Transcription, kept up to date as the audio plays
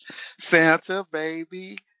Santa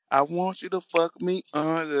baby, I want you to fuck me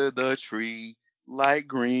under the tree like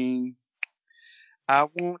green. I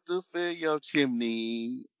want to fill your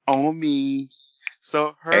chimney on me.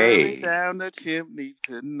 So hurry Hey, down the chimney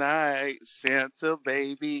tonight, Santa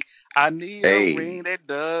baby. I need a ring hey, that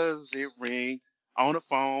doesn't ring on the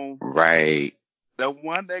phone. right. The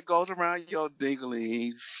one that goes around your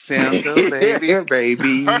dingling, Santa baby.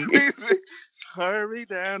 Baby. Hurry, hurry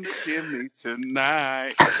down the chimney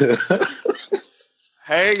tonight.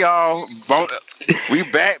 Hey y'all, we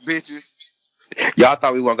back, bitches. Y'all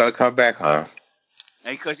thought we weren't gonna come back, huh?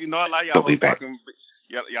 And cause you know a lot of y'all But we hoes back. talking,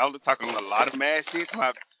 y'all are talking a lot of mad shit.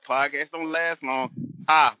 My podcast don't last long.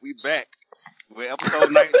 Ah, we back with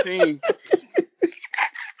episode 19.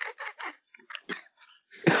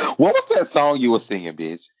 What was that song you were singing,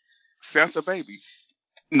 bitch? Santa baby,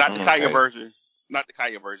 not the Kaya Okay. version, not the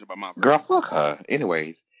Kaya version, but my Girl, version. fuck her.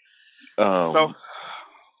 Anyways, So, um,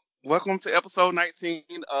 welcome to episode 19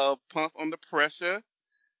 of Pump Under Pressure.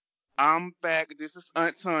 I'm back. This is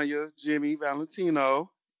Aunt Tanya, Jimmy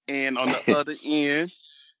Valentino, and on the other end,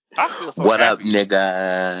 I feel so what up, happy.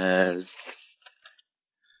 niggas?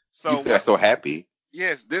 You So feel welcome, so happy.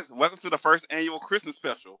 yes, this welcome to the first annual Christmas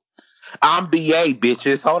special. I'm BA,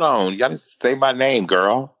 bitches. Hold on. Y'all just say my name,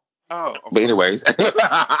 girl. Oh, I'm But sorry. anyways.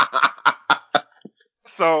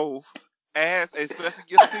 So, as a special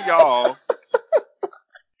gift to y'all,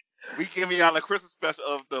 we giving y'all a Christmas special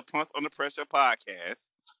of the Punch Under Pressure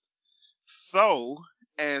podcast. So,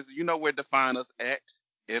 as you know where to find us at,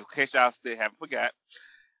 in case y'all still haven't forgot,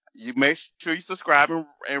 you make sure you subscribe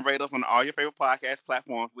and rate us on all your favorite podcast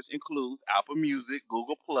platforms, which includes Apple Music,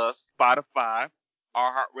 Google Plus, Spotify,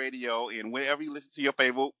 iHeartRadio, and wherever you listen to your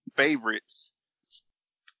favorite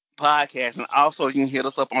podcast. And also, you can hit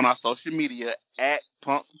us up on our social media at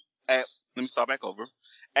Punks. At Let me start back over.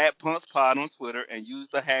 At Punks Pod on Twitter and use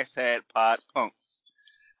the hashtag PodPunks.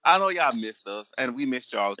 I know y'all missed us, and we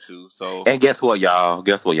missed y'all too. So And guess what, y'all?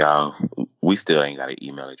 Guess what, y'all? We still ain't got an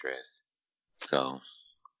email address. So.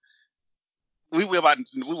 we will by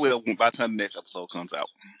the time the next episode comes out.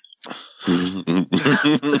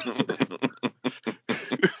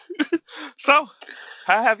 So,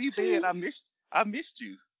 how have you been? I missed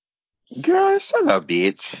you. Girl, shut up,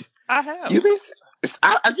 bitch. I You have. miss?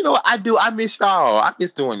 You know what I do? I miss y'all. I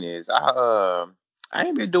miss doing this. I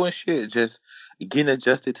ain't been doing shit. Just getting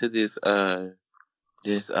adjusted to this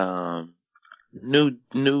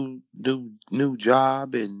new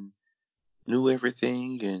job and new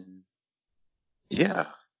everything and yeah.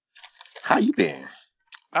 How you been?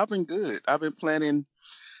 I've been good. I've been planning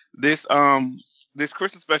this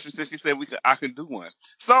Christmas special since you said I could do one.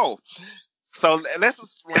 So let's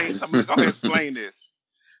explain. So I'm gonna go ahead and explain this.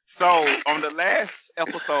 So on the last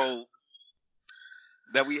episode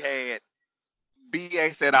that we had,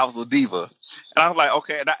 BA said I was a diva, and I was like,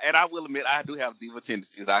 okay, and I will admit I do have diva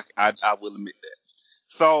tendencies. I will admit that.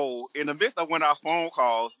 So in the midst of one of our phone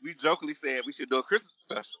calls, we jokingly said we should do a Christmas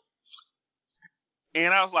special,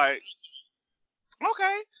 and I was like,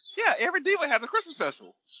 okay, yeah, every diva has a Christmas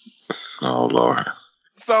special. Oh Lord.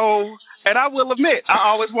 So, and I will admit, I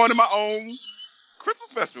always wanted my own Christmas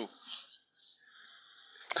special.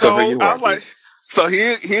 So here So you I are, was like, bitch. so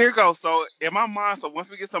here it goes. So in my mind, so once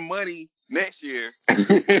we get some money next year,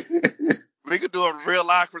 we could do a real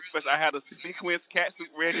live Christmas special. I had a sequence cat suit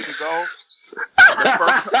ready to go. The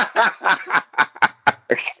fur,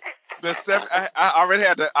 the seven. I already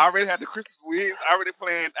had the Christmas wigs already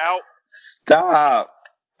planned out, Stop.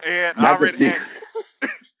 and Not the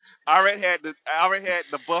I already had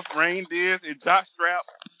the buff reindeers and jock strap.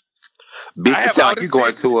 I bitch. It have sound all like you this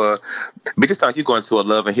going shit. to a bitch. It sound like you going to a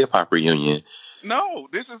love and hip hop reunion. No,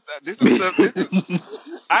 this is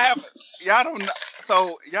I have y'all don't know.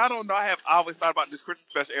 So y'all don't know. I have always thought about this Christmas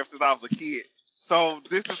special ever since I was a kid. So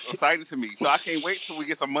this is exciting to me. So I can't wait till we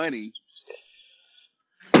get some money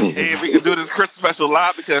and we can do this Christmas special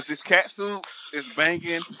live because this cat suit is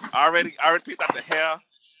banging. I already picked out the hair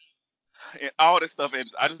and all this stuff, and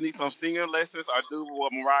I just need some singing lessons. I do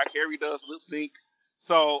what Mariah Carey does, lip sync.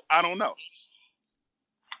 So I don't know.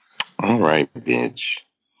 All right, bitch.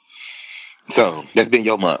 So that's been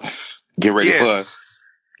your month. Get ready for Yes.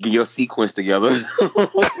 get your sequence together.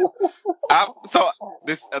 So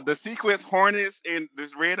the sequence Hornets and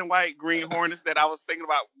this red and white green Hornets that I was thinking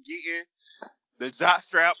about getting, the jock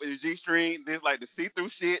strap and the G string, this like the see through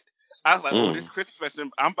shit. I was like, oh, this mm, Christmas special,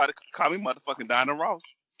 I'm about to call me motherfucking Donna Ross.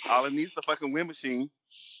 All it needs is the fucking wind machine.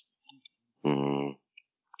 mm,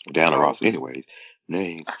 Dana So Ross. Anyways,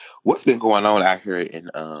 next, what's been going on out here in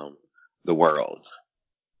the world?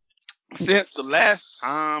 since the last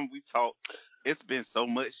time we talked, it's been so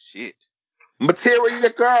much shit. Material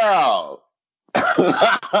girl.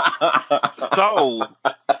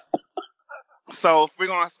 So if we're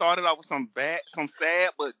gonna start it off with some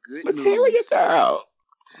sad but good Material news. girl.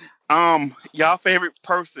 Y'all favorite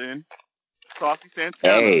person, Saucy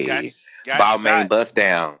Santana, Hey, got Balmain shot. bust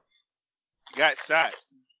down. Got shot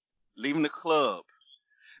leaving the club.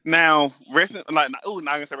 Now, not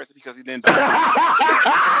gonna say rest because he didn't die.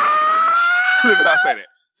 Let me not say that.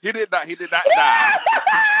 He did not die.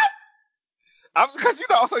 I'm because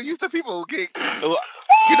I'm so used to people who get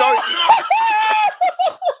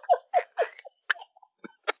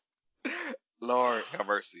Lord have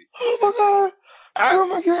mercy. Oh my god. Oh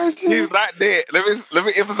my gosh. He's not dead. Let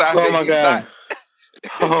me emphasize Oh that my he's god.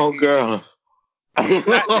 Oh girl. He's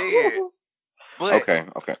not dead. But Okay.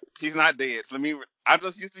 he's not dead. So I'm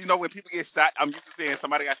just used to when people get shot, I'm used to saying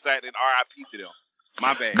somebody got shot and RIP to them.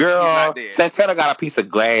 My bad. Girl, he's not dead. Santana got a piece of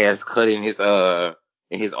glass cut in his arm.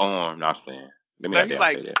 Not playing. Let me So not he's damn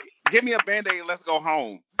like, say that. give me a Band-Aid and let's go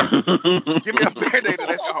home. Give me a Band-Aid and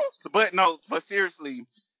let's go home. But seriously,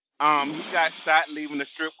 he got shot leaving the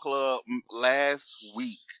strip club last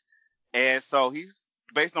week. And so he's,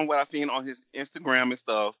 based on what I've seen on his Instagram and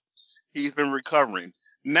stuff, he's been recovering.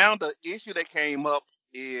 Now the issue that came up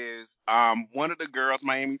is one of the girls,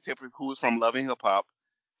 Miami Tipper, who is from Love and Hip Hop,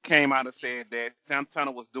 came out and said that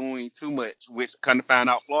Santana was doing too much, which kind of found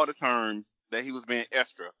out Florida terms that he was being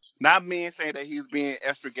extra. Not mean saying that he was being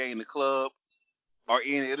extra gay in the club or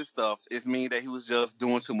any other stuff. It mean that he was just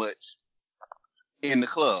doing too much in the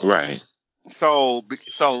club. Right. So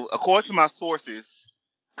according to my sources,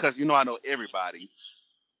 because I know everybody,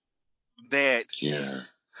 that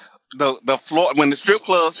the floor when the strip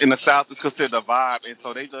clubs in the South is considered a vibe, and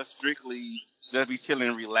so they just strictly just be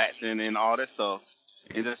chilling, relaxing, and all that stuff,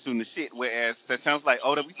 and just shooting the shit. Whereas it sounds like,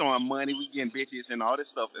 oh, that we throwing money, we getting bitches, and all this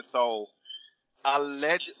stuff. And so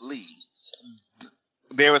allegedly,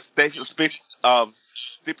 there was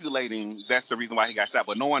stipulating that's the reason why he got shot,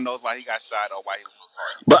 but no one knows why he got shot or why he was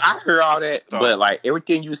targeted. But I heard all that, So, but like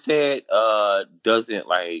everything you said doesn't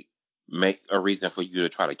like make a reason for you to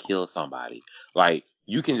try to kill somebody. Like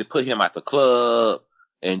you can put him at the club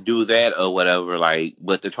and do that or whatever, like,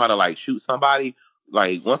 but to try to like shoot somebody,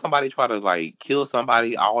 like when somebody try to like kill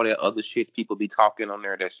somebody, all that other shit people be talking on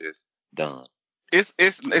there, that's just dumb.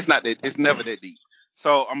 it's not that, it's never that deep.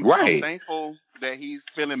 So I'm thankful that he's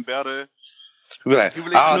feeling better. Be like,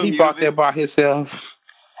 he brought that by himself.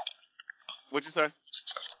 What'd you say?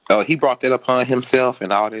 Oh, he brought that upon himself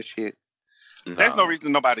and all that shit. No. There's no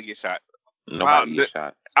reason nobody get shot. Nobody get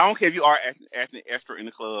shot. I don't care if you are acting extra in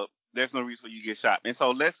the club. There's no reason for you to get shot. And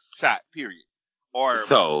so let's shot, period. Or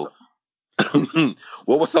so,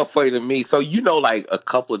 what was so funny to me? So like a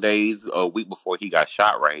couple of days, a week before he got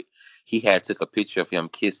shot, right? He had took a picture of him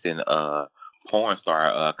kissing porn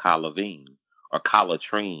star Kyle Levine or Kyle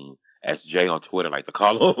Latrine, as Jay on Twitter like to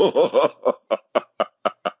call him.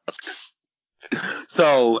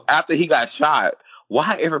 So after he got shot,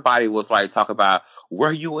 why everybody was like talking about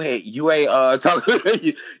where you at? You ain't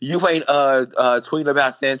you ain't tweeting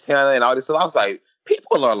about Santana and all this. So I was like,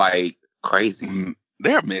 people are like crazy.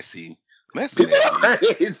 They're messy. That's messy.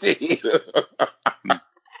 Crazy.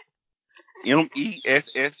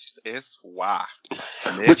 MESSSY.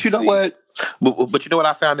 But you know what? But you know what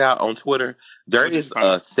I found out on Twitter? There is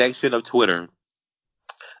a section of Twitter,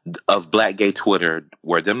 of black gay Twitter,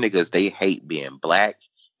 where them niggas, they hate being black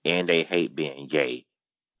and they hate being gay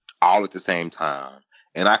all at the same time.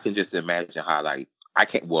 And I can just imagine how, like, I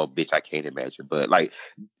can't imagine, but like,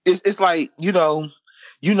 it's like,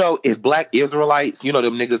 if black Israelites, them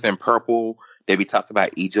niggas in purple, they be talking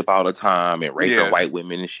about Egypt all the time and raping white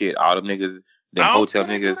women and shit, all them niggas, them hotel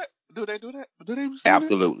niggas. Do they do that? Do they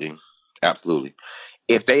Absolutely. Absolutely.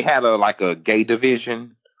 If they had a gay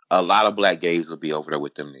division, a lot of black gays would be over there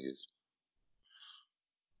with them niggas.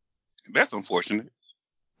 That's unfortunate.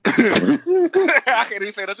 I can't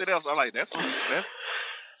even say nothing else. I'm like, that's.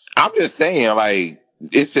 I'm just saying, like,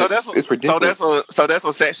 it's just it's ridiculous. So that's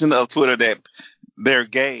a section of Twitter that they're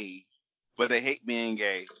gay, but they hate being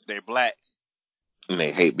gay. They're black, and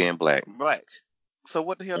they hate being black. Black. So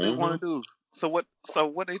what the hell they want to do? So what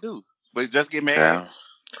they do? But just get mad. Yeah.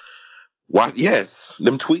 Why? Yes,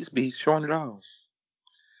 them tweets be showing it all.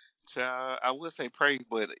 Child, I would say pray,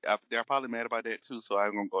 but they're probably mad about that too. So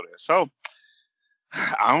I'm gonna go there. So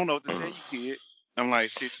I don't know what to tell you, kid. I'm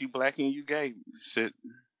like, shit, you black and you gay. Shit.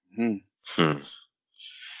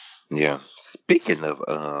 Yeah. Speaking of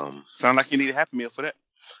sound like you need a Happy Meal for that.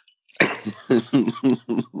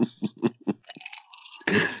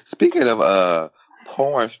 Speaking of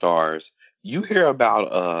porn stars, you hear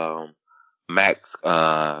about Max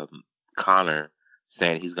Connor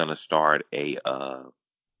saying he's gonna start a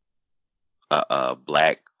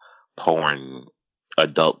black porn,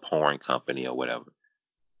 adult porn company or whatever.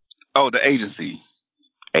 Oh, the agency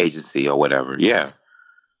or whatever. Yeah.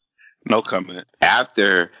 No comment.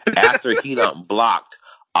 After he done blocked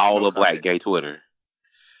all No of black comment. gay Twitter,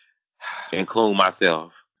 including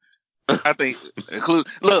myself. I think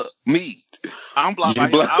look me. I'm blocked by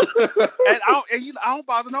him. I don't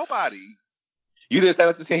bother nobody. You didn't say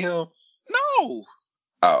nothing to him? No.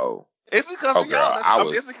 Oh. It's because of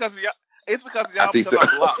y'all. It's because of y'all. It's because of y'all because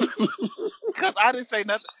I'm blocked. Because I didn't say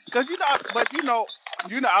nothing. Because but you know,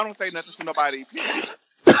 I don't say nothing to nobody. Period.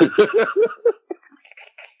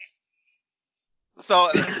 So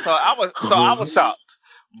I was shocked.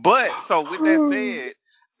 But so with that said,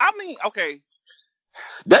 I mean, okay.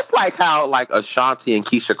 That's like how like Ashanti and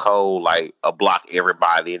Keisha Cole like block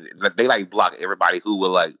everybody, and they like block everybody who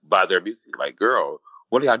will like buy their music. Like, girl,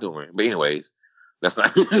 what are y'all doing? But anyways, that's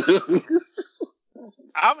not. I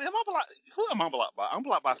mean, am I blocked? Who am I blocked by? I'm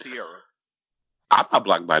blocked by Sierra. I'm not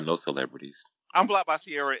blocked by no celebrities. I'm blocked by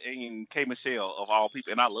Sierra and K Michelle of all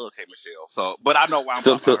people, and I love K Michelle. So, but I know why I'm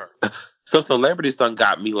blocked by her. Some celebrities done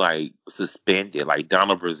got me like suspended. Like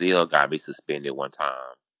Donna Brazile got me suspended one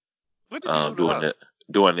time. What did you do to her?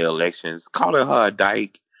 During the elections, calling her a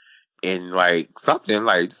dyke and like something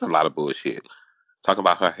like just a lot of bullshit. Talking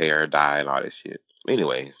about her hair dye and all that shit.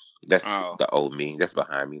 Anyways, that's the old me. That's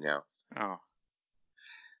behind me now. Oh.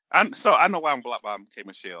 I know why I'm blocked by K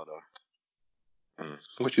Michelle though.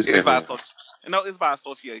 What you saying? It's by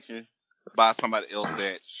association, by somebody else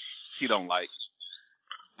that she don't like.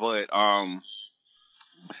 But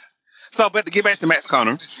but to get back to Max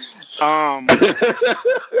Connor,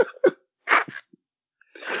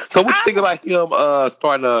 So what you think about him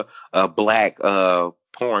starting a black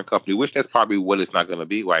porn company? Which that's probably what it's not going to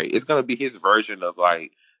be, right? It's going to be his version of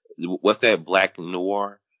like what's that, Black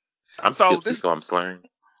Noir? I'm tipsy, so I'm slurring.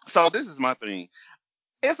 So this is my thing.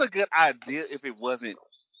 It's a good idea if it wasn't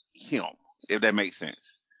him, if that makes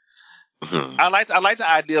sense. Mm-hmm. I like the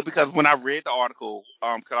idea because when I read the article,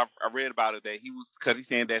 because I read about it that he's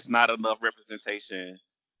saying there's not enough representation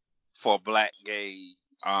for black gay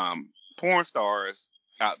porn stars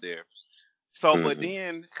out there. So, but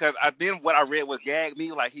then then what I read was gagged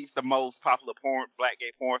me like he's the most popular black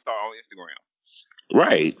gay porn star on Instagram.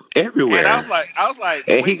 Right, everywhere. And I was like,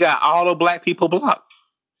 and he got all the black people blocked.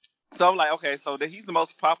 So I'm like, okay, so he's the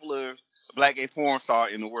most popular black gay porn star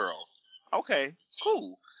in the world. Okay,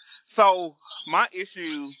 cool. So my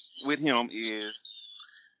issue with him is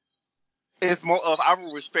it's more of I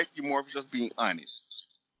will respect you more for just being honest,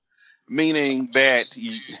 meaning that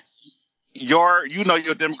your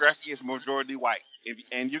demographic is majority white,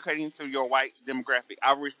 and you're catering to your white demographic.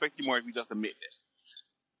 I will respect you more if you just admit that.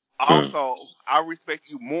 Also, I respect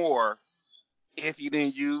you more if you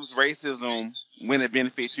didn't use racism when it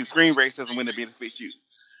benefits you, screen racism when it benefits you.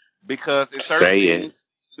 Because it's certain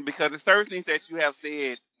things that you have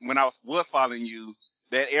said when I was following you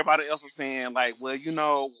that everybody else was saying, like, well,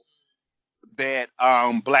 that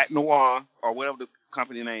Black Noir or whatever the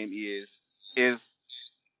company name is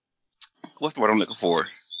what's the word I'm looking for?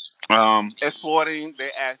 Exploiting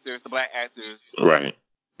their actors, the black actors. Right.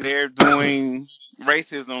 They're doing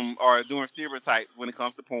racism or doing stereotypes when it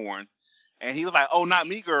comes to porn. And he was like, "Oh, not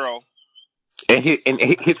me, girl." And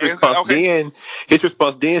his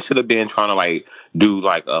response then should have been trying to like do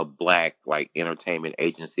like a black like entertainment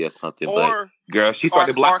agency or something. But girl, she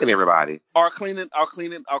started blocking everybody. Or cleaning it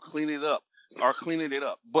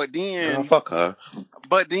up. But then, girl, fuck her.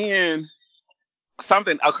 But then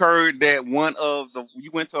something occurred that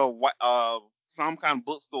you went to some kind of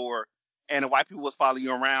bookstore and the white people was following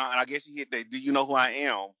you around, and I guess you hit that "Do you know who I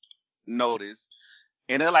am?" notice,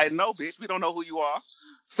 and they're like, "No, bitch, we don't know who you are."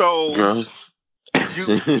 So girls.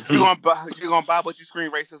 you're gonna buy, but you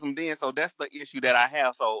screen racism then. So that's the issue that I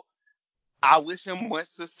have. So I wish him much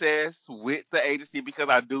success with the agency because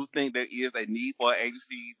I do think there is a need for an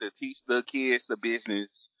agency to teach the kids the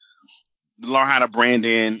business, learn how to brand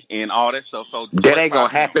in and all that stuff. So that ain't gonna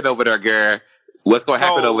happen over there, girl. What's gonna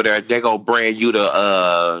happen over there? They're gonna brand you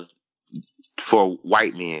for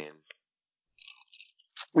white men.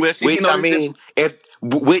 Well,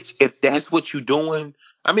 if that's what you're doing,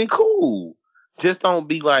 I mean, cool. Just don't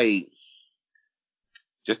be like,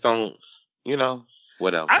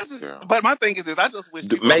 whatever. But my thing is this: I just wish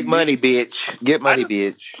people make money, bitch. Get money,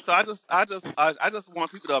 bitch. So I just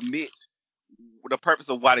want people to admit the purpose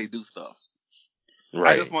of why they do stuff.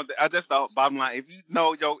 Right. I just thought bottom line: if you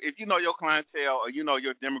know your clientele or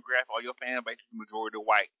your demographic or your fan base is majority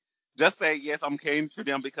white, just say yes. I'm catering to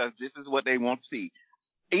them because this is what they want to see.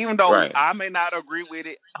 Even though Right. I may not agree with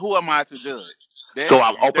it, who am I to judge? So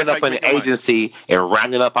I'm opening That's up how you an make your money. agency and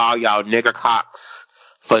rounding up all y'all nigger cocks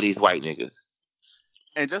for these white niggas.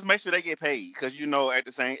 And just make sure they get paid, because at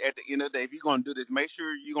the end of the day, if you're gonna do this, make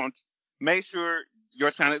sure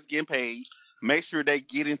your talent's getting paid. Make sure they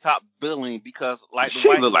get in top billing, because like the She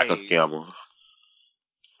white look like a gays. scammer.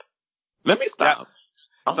 Let me stop.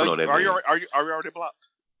 I don't know that are man. you already blocked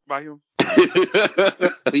by him?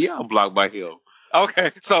 Yeah, I'm blocked by him.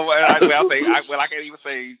 Okay, so I can't even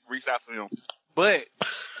say reach out to him, but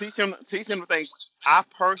teach him to think. I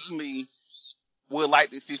personally would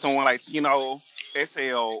like to see someone like Chino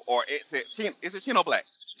XL or XL. Is it Chino Black?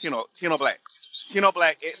 Chino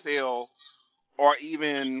Black XL, or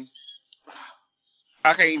even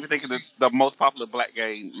I can't even think of the most popular black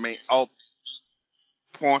gay man,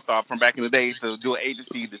 porn star from back in the day, to do an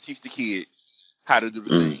agency to teach the kids how to do the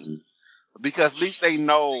thing. Because at least they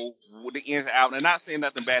know the ins and outs. And not saying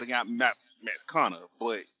nothing bad about Max Connor,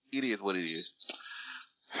 but it is what it is.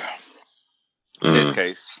 Next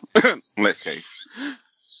case.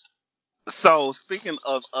 So, speaking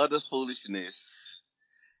of other foolishness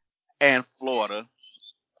and Florida.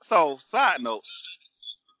 So, side note,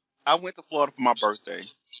 I went to Florida for my birthday.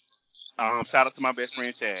 Shout out to my best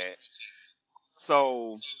friend Chad.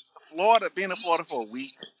 So, being in Florida for a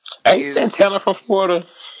week. Ain't Santana from Florida?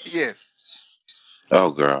 Yes.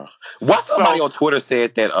 Oh, girl. Why somebody on Twitter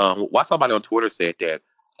said that?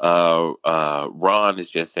 Ron is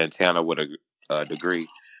just Santana with a degree.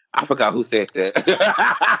 I forgot who said that.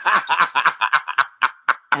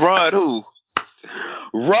 Ron who?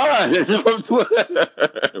 Ron from Twitter.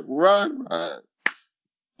 Ron.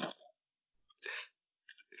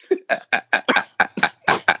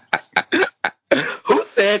 Who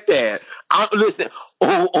said that? Listen.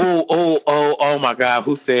 Oh my God.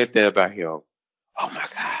 Who said that about him?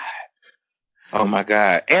 Oh my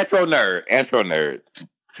God. Antro nerd.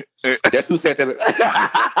 That's who said that.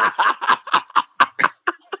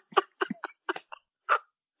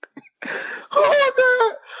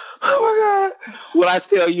 Oh my God. Will I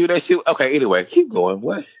tell you that shit? Okay, anyway, keep going.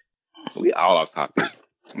 What? We all off topic.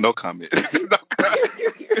 No comment.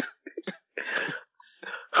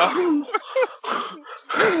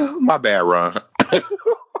 My bad, Ron.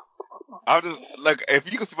 I was just like,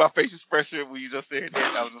 if you could see my face expression when you just said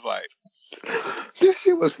that, I was just like, this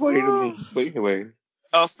shit was funny to me. But anyway.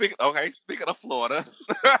 Speaking of Florida.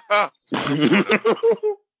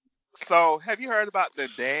 So, have you heard about the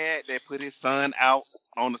dad that put his son out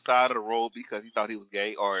on the side of the road because he thought he was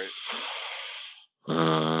gay, or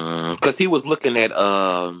because he was looking at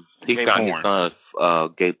he gay found porn. his son's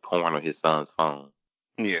gay porn on his son's phone.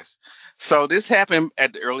 Yes. So this happened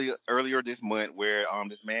at earlier this month, where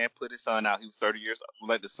this man put his son out. He was 30 years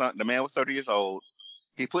the man was 30 years old.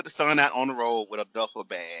 He put the son out on the road with a duffel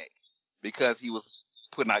bag because he was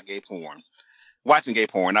putting out gay porn, watching gay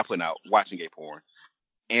porn, not putting out, watching gay porn.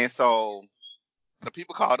 And so the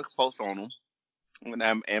people called the folks on him.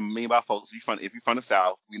 And me by folks, if you're from the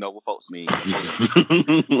South, we know what folks mean.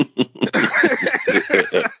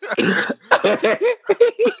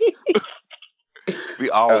 we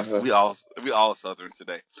all Southern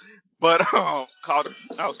today. But called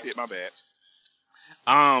my bad.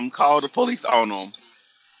 Called the police on him,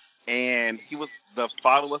 and the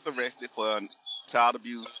father was arrested for child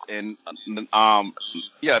abuse and child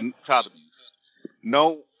abuse.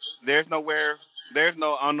 No, there's no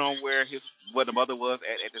unknown where the mother was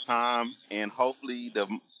at the time, and hopefully the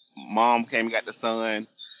mom came and got the son.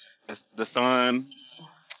 The son.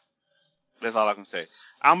 That's all I can say.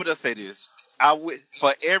 I'm gonna just say this. I would,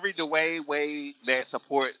 for every way that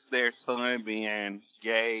supports their son being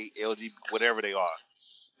gay, LGBT, whatever they are.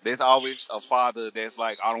 There's always a father that's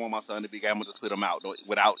like, I don't want my son to be gay. I'm gonna just put him out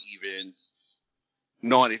without even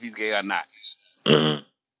knowing if he's gay or not. Mm-hmm.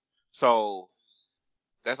 So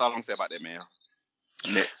that's all I'm gonna say about that, man.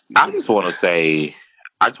 Next. I just want to say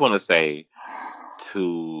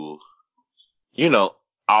to,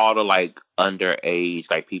 all the like underage,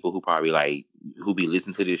 like people who probably like, who be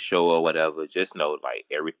listening to this show or whatever, just know like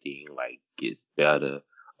everything like gets better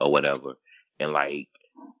or whatever. And like,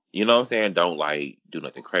 you know what I'm saying? Don't like do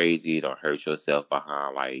nothing crazy. Don't hurt yourself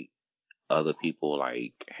behind like other people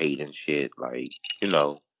like hating shit. Like,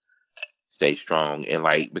 stay strong. And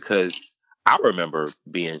like, because I remember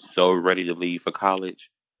being so ready to leave for college.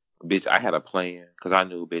 Bitch, I had a plan because I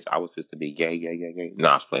knew, bitch, I was supposed to be gay. No,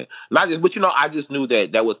 I was playing. Not just, but I just knew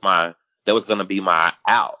that was gonna be my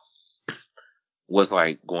out. Was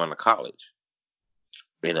like going to college.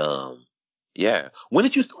 And yeah. When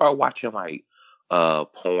did you start watching like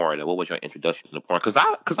porn, and what was your introduction to porn? Because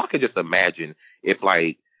I could just imagine if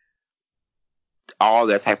like all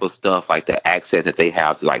that type of stuff, like the access that they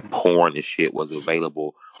have to like porn and shit was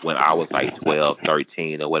available when I was like 12,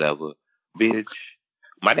 13 or whatever. Bitch,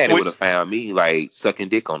 my daddy would have found me like sucking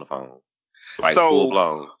dick on the phone. Like full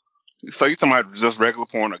blown. So you talking about just regular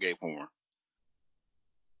porn or gay porn?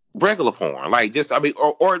 Regular porn. Like just, I mean,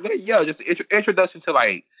 or yeah, just introduction to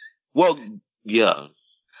like, well, yeah.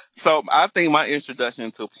 So I think my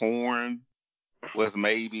introduction to porn was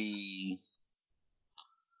maybe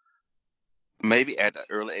at the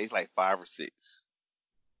early age, like 5 or 6.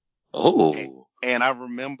 Oh. And I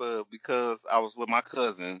remember because I was with my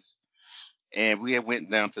cousins and we had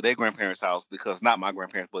went down to their grandparents' house, because not my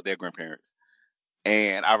grandparents, but their grandparents.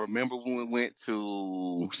 And I remember when we went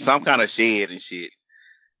to some kind of shed and shit,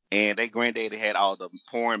 and their granddaddy had all the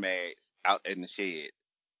porn mags out in the shed.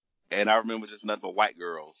 And I remember just nothing but white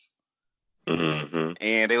girls. Mm-hmm.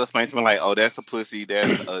 And they was explaining to me like, oh, that's a pussy,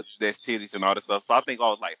 that's titties and all this stuff. So I think I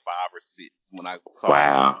was like 5 or 6 when I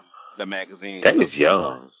saw the magazine. That is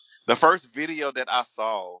young. The first video that I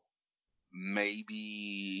saw,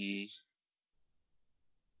 maybe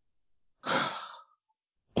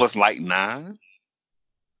was like 9.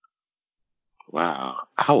 Wow,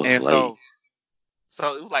 I was and late.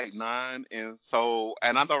 So it was like 9, and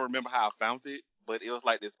I don't remember how I found it, but it was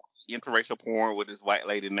like this interracial porn with this white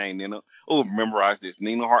lady named Nina. Oh, memorize this,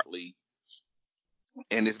 Nina Hartley,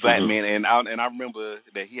 and this black man, and I remember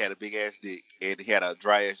that he had a big ass dick and he had a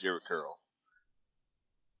dry ass Jerry curl.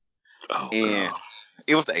 Oh, and girl.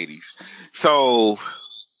 It was the 80s, so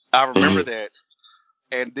I remember that,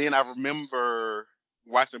 and then I remember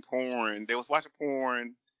watching porn. They was watching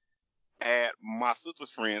porn at my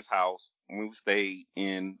sister's friend's house when we stayed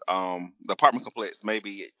in the apartment complex,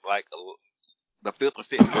 maybe like the 5th or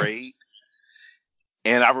 6th grade.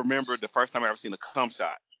 And I remember the first time I ever seen a cum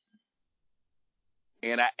shot.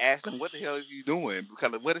 And I asked him, "What the hell is he doing?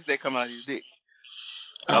 Because what is that coming out of his dick?"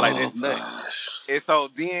 And I'm like, "That's nuts."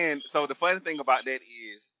 And so the funny thing about that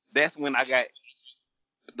is that's when I got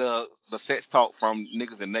the sex talk from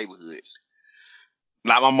niggas in the neighborhood.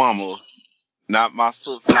 Not my mama, not my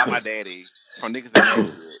sister, not my daddy, from niggas in the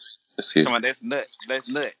neighborhood. Excuse me. That's nuts. That's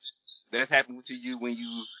nuts. That's happening to you when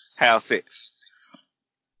you have sex.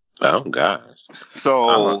 Oh gosh.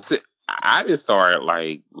 So I just started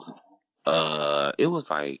like it was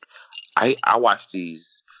like I watched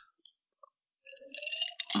these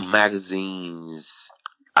magazines.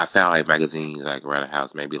 I found like magazines like around the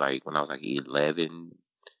house maybe like when I was like 11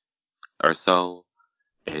 or so.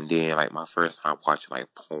 And then like my first time watching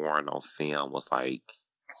like porn on film was like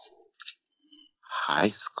high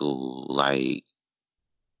school. Like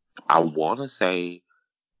I wanna say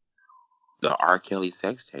the R. Kelly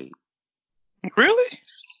sex tape. Really?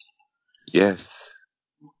 Yes.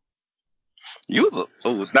 You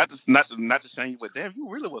was not to shame you, but damn, you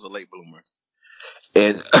really was a late bloomer.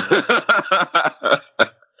 And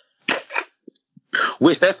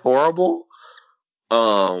which that's horrible.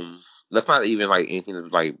 That's not even like anything to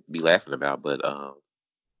like be laughing about, but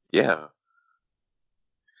yeah.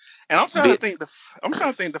 And I'm trying to think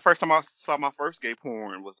the first time I saw my first gay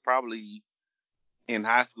porn was probably in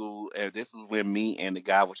high school, and this was when me and the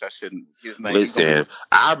guy, which I shouldn't, his name. Listen,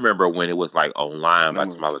 I remember when it was like online by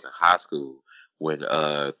the time I was in high school, when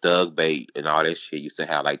Thug Bait and all that shit used to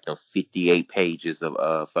have like the 58 pages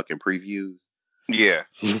of fucking previews. Yeah.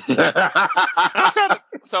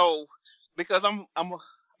 So because I'm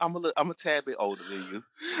a tad bit older than you,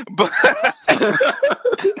 but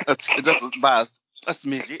just by a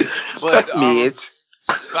smidget, but a smidge.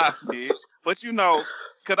 By a smidge. But you know,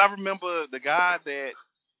 because I remember the guy that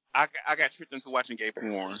I got tricked into watching gay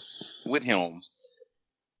porn with him.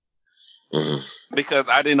 Because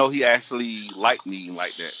I didn't know he actually liked me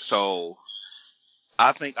like that. So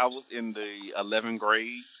I think I was in the 11th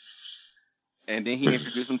grade, and then he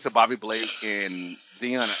introduced me to Bobby Blake and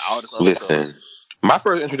Dion and all this other stuff. Listen, my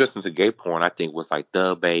first introduction to gay porn, I think, was like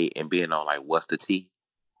Thug Bait and being on like What's the Tea,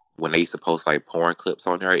 when they used to post like porn clips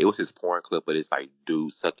on there. It was his porn clip, but it's like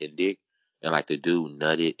dude sucking dick, and like the dude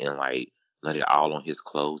nutted and like nutted all on his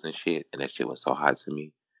clothes and shit, and that shit was so hot to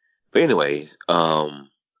me. But anyways,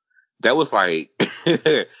 that was like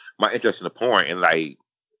my introduction to porn, and like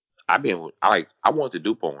I wanted to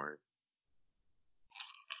do porn.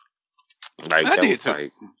 Like I that did was too.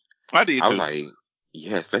 like I did too. I was like,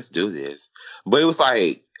 yes, let's do this. But it was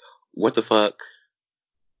like, what the fuck?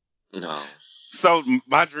 No. So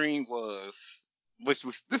my dream was, this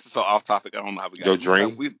is so off topic. I don't know how we got your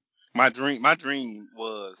dream. My dream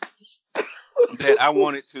was that I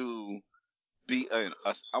wanted to be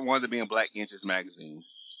I wanted to be in Black Inches magazine.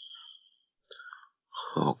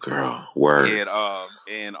 Oh, girl, word.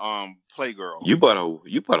 And Playgirl. You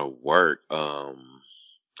better work.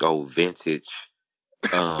 Go vintage.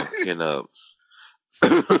 Pin up.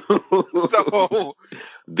 So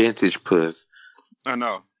Vintage puss. I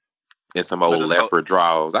know. And some old leopard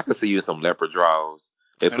draws. I could see you in some leopard draws.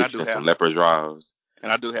 They put you in some leopard draws.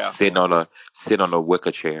 And I do have sitting on a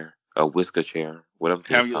wicker chair, a whisker chair, whatever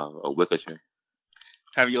it's called, a wicker chair.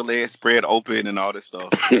 Have your legs spread open and all this stuff.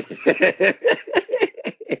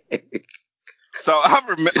 So I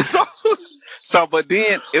remember. But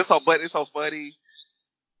it's so funny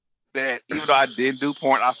that even though I did do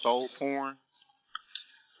porn, I sold porn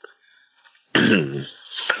because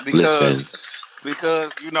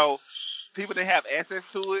people didn't have access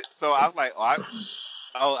to it. So I was like, I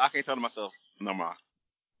can't tell myself no more.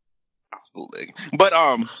 I was bootlegging, but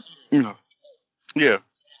yeah.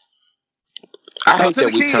 I hate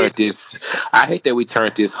that we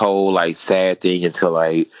turned this whole like sad thing into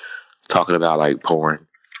like talking about like porn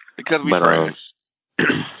because we trash.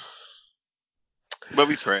 But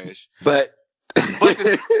we trash. But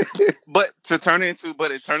it turned into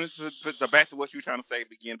back to what you were trying to say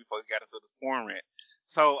again before we got into the porn rant.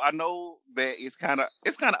 So I know that it's kind of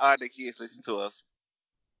odd that kids listen to us,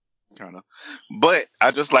 kind of. But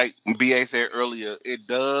I just like BA said earlier, it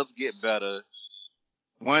does get better.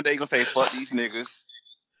 One day you're gonna say fuck these niggas.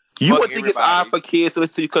 You would think it's odd for kids to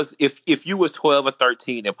listen to you because if you was 12 or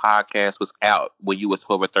 13 and podcast was out when you was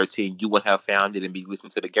 12 or 13, you would have found it and be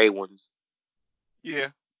listening to the gay ones. Yeah.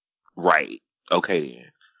 Right. Okay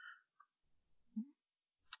then.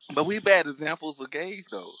 But we bad examples of gays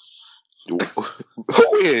though.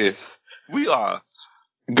 Who is? We are.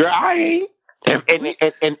 Girl, I ain't.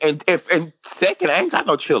 And second, I ain't got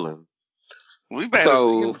no chillin'. We bad.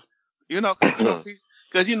 So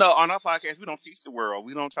because on our podcast we don't teach the world.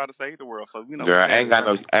 We don't try to save the world. So girl, I ain't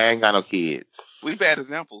got no kids. We bad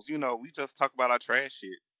examples. We just talk about our trash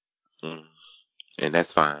shit. And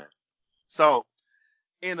that's fine. So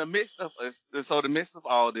in the midst of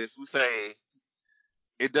all this, we say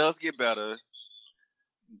it does get better.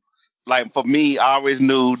 Like for me, I always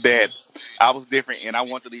knew that I was different and I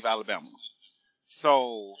wanted to leave Alabama.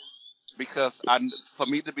 So because for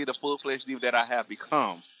me to be the full-fledged diva that I have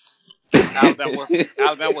become, Alabama wasn't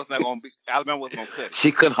gonna cut it.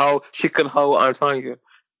 She couldn't hold Antonia.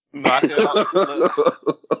 No, I couldn't.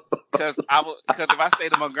 Because if I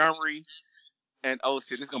stayed in Montgomery, and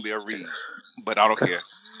it's gonna be a read, but I don't care.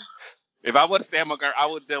 If I would have stayed in Montgomery, I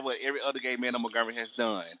would have done what every other gay man in Montgomery has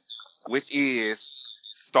done, which is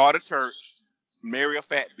start a church, marry a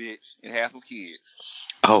fat bitch, and have some kids.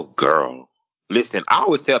 Oh, girl. Listen, I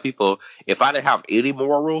always tell people, if I didn't have any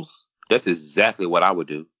morals, that's exactly what I would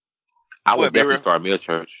do. I would definitely start me a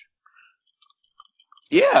church.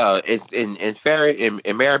 Yeah,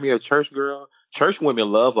 and marry me a church girl. Church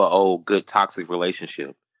women love a old, good, toxic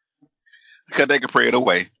relationship. Because they can pray it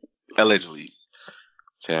away, allegedly.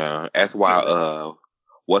 Yeah, that's why,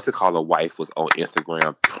 what's it called? A wife was on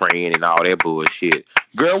Instagram praying and all that bullshit.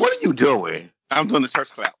 Girl, what are you doing? I'm doing the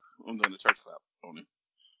church clap. On it.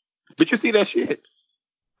 Did you see that shit?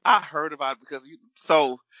 I heard about it because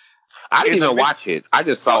I didn't even watch it. I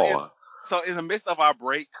just saw it. So in the midst of our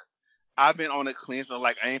break, I've been on a cleanse.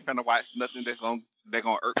 Like I ain't finna watch nothing that's gonna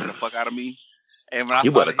irk the fuck out of me. And when I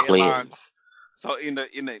saw the headlines, so in the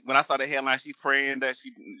when I saw the headline, she's praying that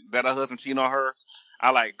her husband cheating on her.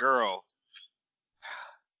 I like, girl.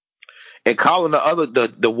 And calling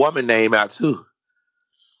the woman name out too,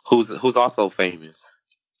 who's also famous.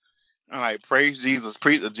 I'm like, praise Jesus.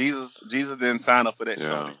 Jesus didn't sign up for that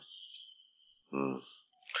show.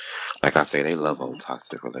 Like I say, they love old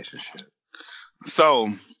toxic relationship. So,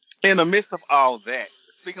 in the midst of all that,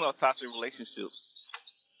 speaking of toxic relationships,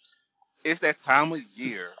 it's that time of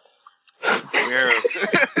year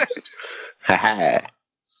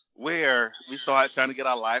where we start trying to get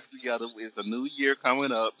our lives together. It's a new year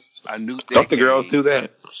coming up, a new decade. Don't the girls do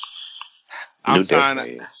that?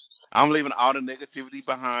 I'm leaving all the negativity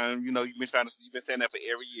behind. You've been saying that for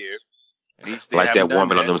every year. Like that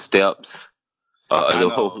woman on them steps.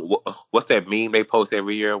 What's that meme they post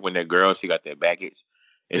every year when that girl, she got that baggage?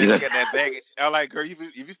 And she got that baggage. I'm like, girl,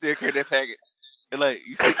 if you still carry that baggage, like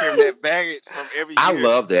you still carry that baggage from every year. I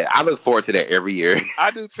love that. I look forward to that every year.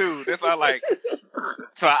 I do too. That's why I like.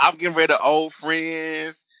 So I'm getting rid of old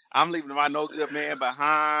friends. I'm leaving my no good man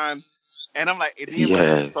behind. And I'm like,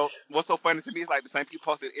 so what's so funny to me is like the same people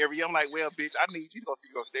post it every year. I'm like, well, bitch, I need you to go see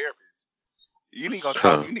your therapist. You need to go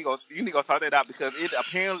talk. You need to go talk that out because it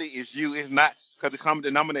apparently is you. It's not because the common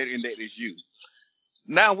denominator in that is you.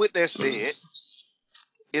 Now, with that said,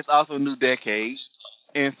 it's also a new decade,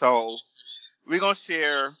 and so we're gonna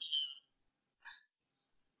share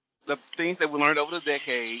the things that we learned over the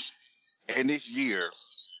decade and this year.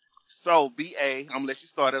 So, BA, I'm gonna let you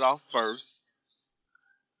start it off first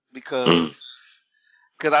because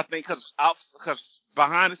I think because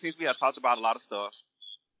behind the scenes we have talked about a lot of stuff,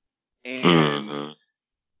 and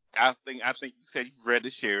I think you said you read to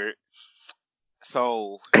share it.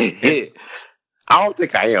 So I don't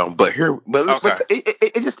think I am, but okay.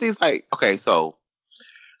 It just seems like okay. So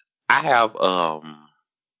I have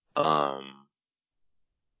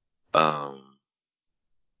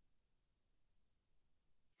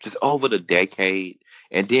just over the decade,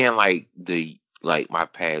 and then like my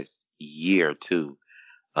past year too.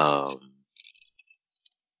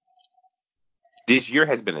 This year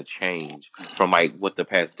has been a change from like what the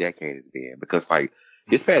past decade has been because like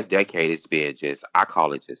this past decade has been just I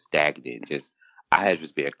call it just stagnant. Just I have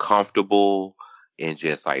just been comfortable and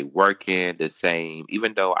just like working the same,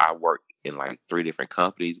 even though I work in like 3 different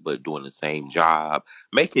companies, but doing the same job,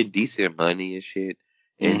 making decent money and shit,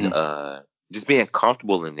 and just being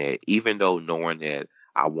comfortable in that, even though knowing that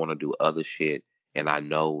I want to do other shit and I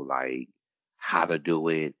know like how to do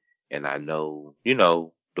it and I know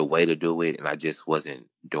the way to do it, and I just wasn't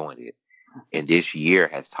doing it. And this year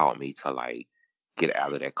has taught me to like get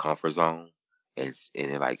out of that comfort zone and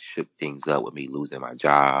like shook things up with me losing my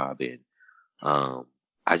job, and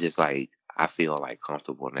I just like I feel like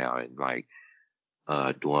comfortable now and like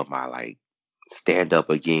doing my like stand up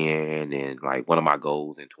again, and like one of my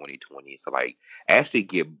goals in 2020 is to like actually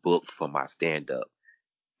get booked for my stand up,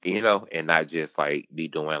 and not just like be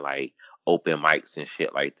doing like open mics and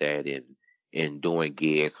shit like that, and doing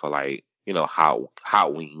gigs for like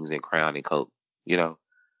hot wings and Crown and Coke,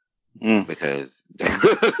 because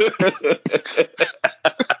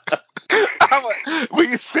when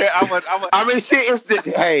you said I mean shit is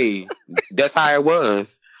hey, that's how it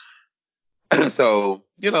was. So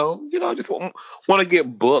just want to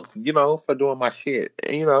get booked, for doing my shit.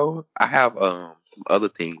 And, I have some other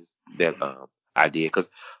things that I did because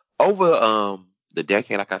over the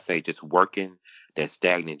decade, like I say, just working that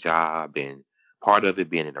stagnant job and part of it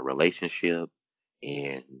being in a relationship,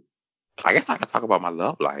 and I guess I can talk about my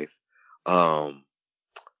love life.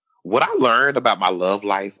 What I learned about my love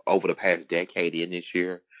life over the past decade in this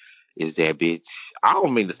year is that, bitch, I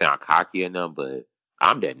don't mean to sound cocky or nothing, but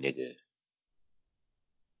I'm that nigga.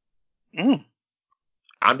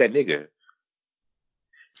 I'm that nigga.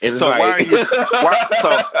 And so why are you?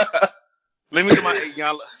 So let me do my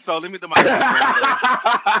young. So let me do my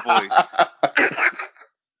voice.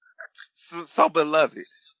 So beloved,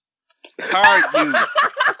 how are you,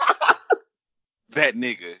 that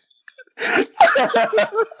nigga?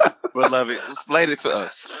 Beloved, explain it to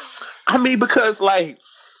us. I mean, because like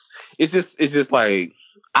it's just like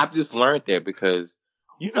I've just learned that because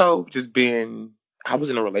just being I was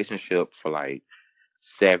in a relationship for like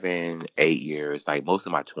 7, 8 years. Like most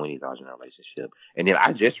of my 20s, I was in a relationship, and then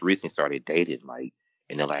I just recently started dating, like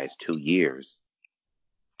in the last 2 years.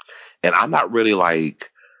 And I'm not really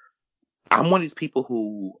like I'm one of these people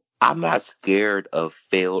who I'm not scared of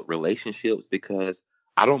failed relationships because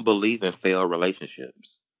I don't believe in failed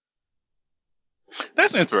relationships.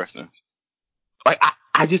 That's interesting. Like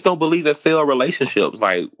I just don't believe in failed relationships.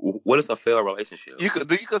 Like, what is a failed relationship? Do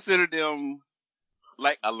you consider them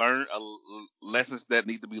like lessons that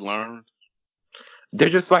need to be learned? They're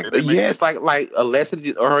just like it's like a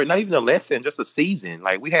lesson, or not even a lesson, just a season.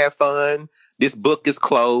 Like we have fun. This book is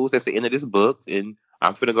closed. That's the end of this book, and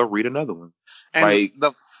I'm finna go read another one. And like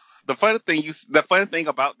the funny thing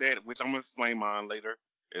about that, which I'm gonna explain mine later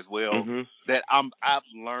as well, that I've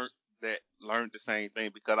learned the same thing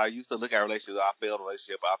because I used to look at relationships. I failed a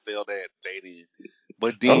relationship. I failed at dating.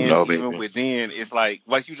 But then even within, it's like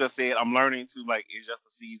you just said, I'm learning to like it's just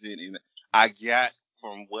a season, and I got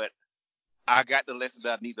the lesson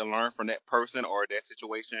that I need to learn from that person or that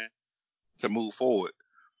situation to move forward.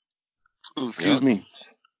 Ooh, excuse me.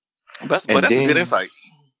 That's a good insight.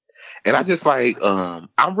 And I just like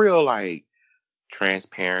I'm real like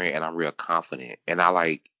transparent and I'm real confident, and I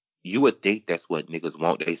like you would think that's what niggas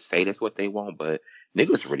want. They say that's what they want, but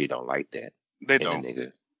niggas really don't like that. They don't.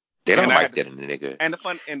 They don't like that in the nigga. And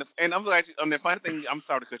I'm actually the funny thing. I'm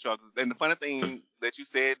sorry to cut you off. And the funny thing that you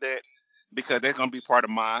said that because that's gonna be part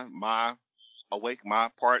of my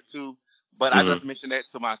part too. But I just mentioned that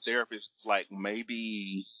to my therapist like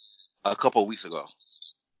maybe a couple of weeks ago.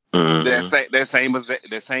 That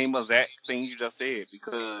same exact thing you just said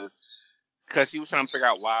because she was trying to figure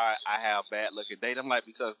out why I have bad luck at dating. I'm like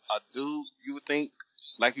because a dude you would think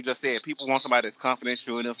like you just said people want somebody that's confident,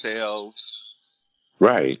 sure in themselves,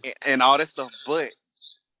 right, and all that stuff. But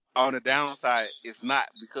on the downside, it's not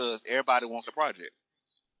because everybody wants a project.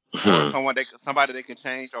 or somebody they can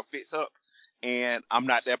change or fix up, and I'm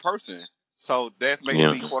not that person. So that makes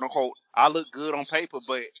Yeah. me quote unquote I look good on paper,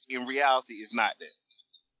 but in reality it's not that.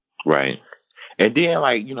 Right. And then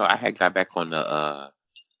like, I had got back on the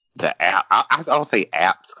app. I don't say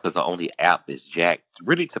apps because the only app is Jack,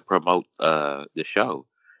 really to promote the show.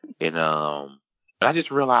 And I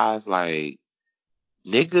just realized like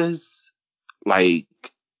niggas like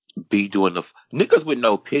be doing niggas with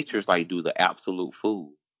no pictures like do the absolute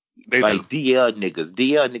fool. They Like do. DL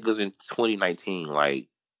niggas in 2019, like,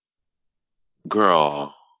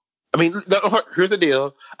 girl. I mean, here's the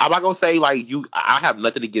deal. I'm not gonna say like I have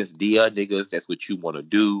nothing against DL niggas. That's what you want to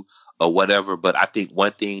do or whatever. But I think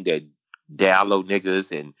one thing that Dallo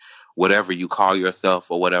niggas and whatever you call yourself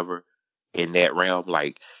or whatever in that realm,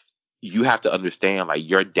 like, you have to understand like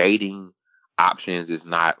your dating options is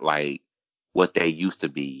not like what they used to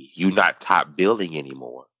be. You're not top billing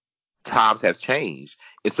anymore. Times have changed.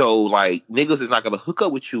 And so like niggas is not gonna hook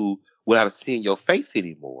up with you without seeing your face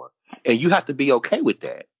anymore. And you have to be okay with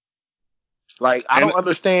that. Like I And don't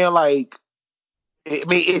understand like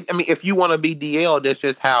if you want to be DL, that's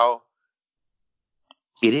just how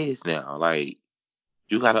it is now. Like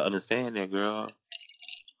you gotta understand that, girl.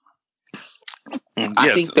 I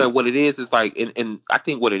yeah, think that what it is like and I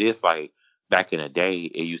think what it is like back in the day,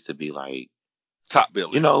 it used to be like, top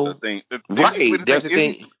billing. The thing. right, there's a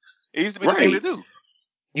thing. It used to be the thing to Right. do.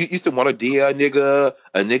 You used to want to deal a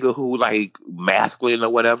nigga who like masculine or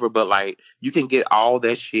whatever, but like you can get all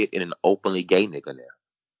that shit in an openly gay nigga now.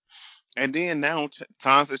 And then now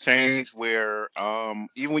times have changed where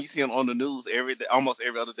even when you see them on the news every day, almost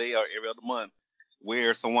every other day or every other month,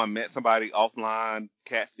 where someone met somebody offline,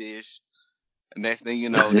 catfish, and next thing you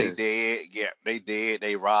know they dead. Yeah, they dead.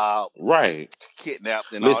 They robbed, Right.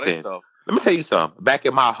 kidnapped, and all that Listen, stuff. let me tell you something. Back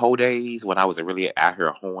in my whole days when I was really out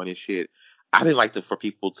here hoeing and shit, I didn't like for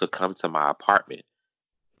people to come to my apartment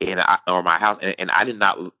or my house, and I did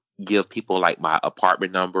not give people like my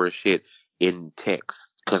apartment number and shit in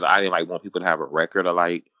text because I didn't like want people to have a record of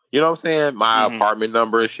like, you know what I'm saying, my Hmm. apartment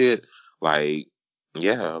number and shit. Like,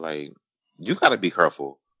 yeah, like you gotta be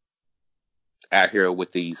careful out here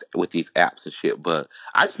with these apps and shit. But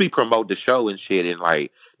I just be promoting the show and shit, and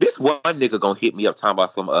like this one nigga gonna hit me up talking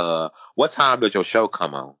about some what time does your show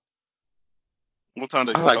come on? What time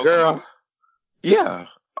does I'm your like, show come on? girl, yeah.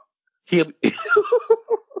 He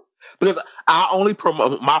because I only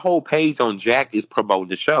promote my whole page on Jack is promoting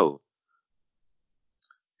the show.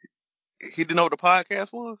 He didn't know what the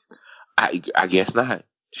podcast was. I guess not.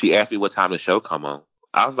 She asked me what time the show come on.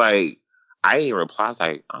 I was like, I didn't reply. I was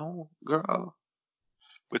like, oh girl.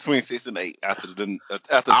 Between 6 and 8 after the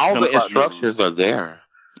All 10 the o'clock instructions news. are there.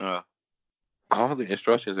 Uh, All the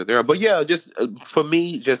instructions are there. But yeah, just for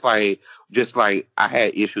me, just like I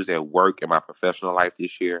had issues at work in my professional life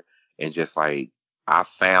this year, and just like I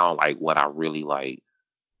found like what I really like.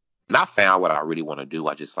 Not found what I really want to do.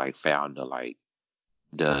 I just like found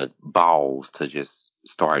the balls to just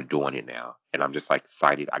start doing it now, and I'm just like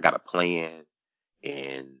excited. I got a plan,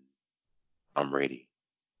 and I'm ready.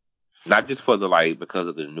 Not just for the like because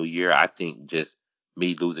of the new year. I think just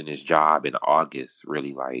me losing this job in August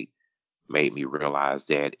really like made me realize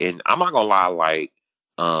that. And I'm not gonna lie, like,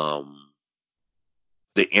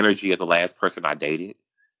 the energy of the last person I dated,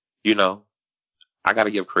 you know, I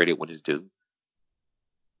gotta give credit when it's due.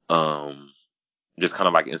 Um, just kind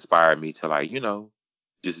of like inspired me to like,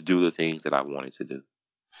 just do the things that I wanted to do.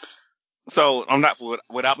 so I'm not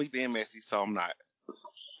without me being messy. So I'm not.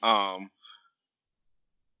 Um,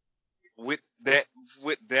 with that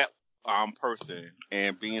with that person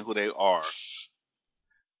and being who they are,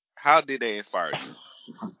 how did they inspire you?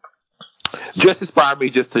 Just inspired me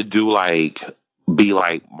just to do like, be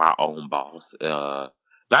like my own boss.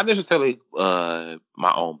 Not necessarily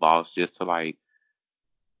my own boss, just to like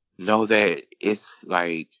know that it's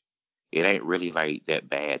like it ain't really like that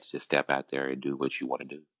bad to just step out there and do what you want to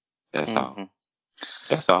do. That's all. Hmm.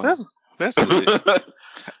 That's all. That's good. I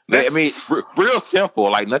That's mean, real simple,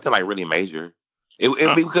 like nothing like really major. It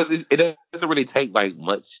uh, because it doesn't really take like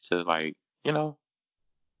much to like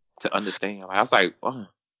to understand. Like, I was like, oh,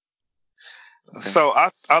 okay. so.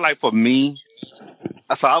 I like for me.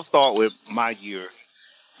 So I'll start with my year.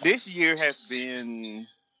 This year has been.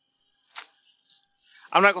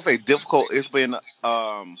 I'm not gonna say difficult. It's been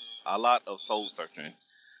a lot of soul searching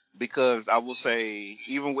because I will say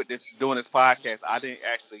even with this doing this podcast, I didn't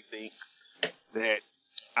actually think that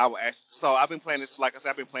I would actually. So I've been playing this. Like I said,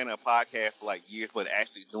 I've been playing a podcast for like years, but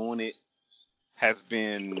actually doing it has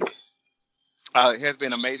been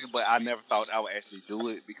amazing, but I never thought I would actually do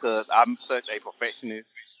it because I'm such a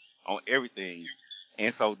perfectionist on everything.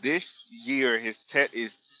 And so this year is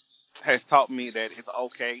has taught me that it's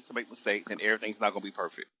okay to make mistakes and everything's not gonna be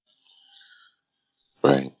perfect.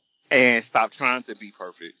 Right. And stop trying to be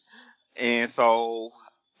perfect. And so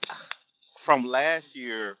from last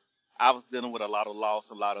year, I was dealing with a lot of loss,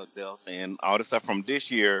 a lot of death, and all this stuff. From this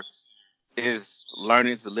year is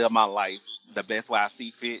learning to live my life the best way I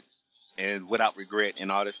see fit and without regret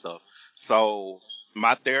and all this stuff. So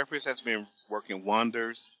my therapist has been working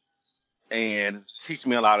wonders and teaching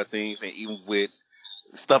me a lot of things, and even with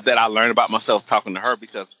stuff that I learned about myself talking to her,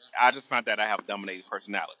 because I just found that I have a dominating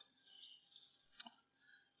personality.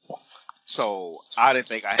 So I didn't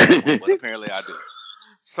think I had one, but apparently I do.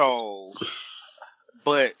 So,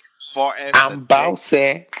 but far as I'm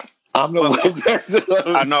bossy. I'm the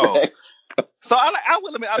one. I know. So I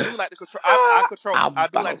will admit I do like to control. I control. I'm I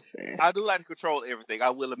do like to control everything.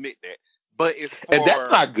 I will admit that. But it's for. And that's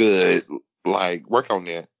not good. Like, work on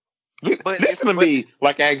that. Listen to me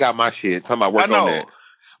like I ain't got my shit. Talking about work on that.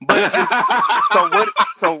 But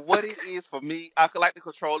so what it is for me, I could like to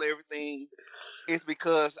control everything. It's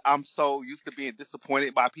because I'm so used to being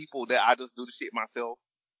disappointed by people that I just do the shit myself.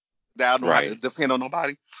 That I don't have to depend on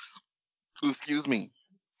nobody. Excuse me.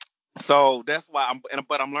 So that's why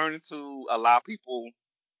but I'm learning to allow people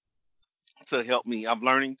to help me. I'm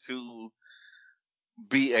learning to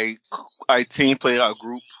be a team player, a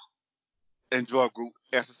group, enjoy group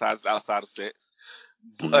exercises outside of sex,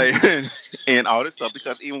 and all this stuff.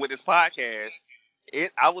 Because even with this podcast,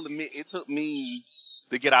 I will admit it took me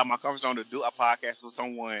to get out of my comfort zone to do a podcast with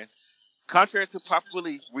someone. Contrary to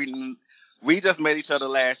properly, we just met each other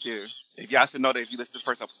last year. If y'all should know that if you listen to the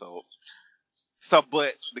first episode. So,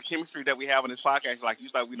 but the chemistry that we have on this podcast is like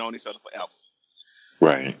we've known each other forever.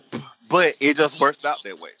 Right. But it just works out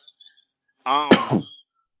that way.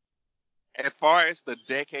 As far as the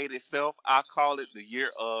decade itself, I call it the year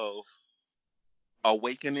of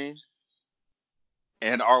awakening,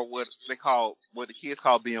 and or what the kids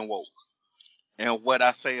call being woke. And what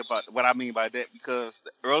I mean by that, because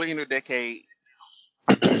early in the decade,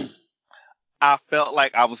 I felt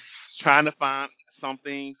like I was trying to find some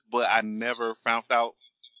things, but I never found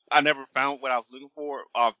what I was looking for.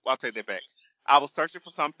 I'll take that back. I was searching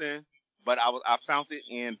for something, but I found it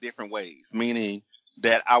in different ways. Meaning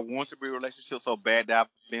that I want to be in a relationship so bad that I've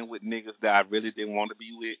been with niggas that I really didn't want to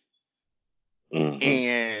be with. Mm-hmm.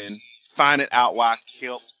 And finding out why I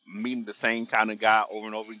kept meeting the same kind of guy over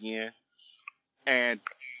and over again, and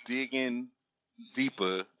digging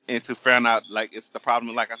deeper into finding out like it's the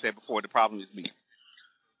problem. Like I said before, the problem is me.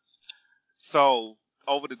 So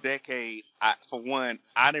over the decade, I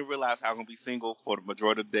didn't realize I was gonna be single for the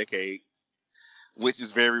majority of the decade, which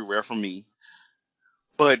is very rare for me.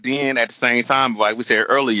 But then at the same time, like we said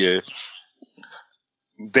earlier,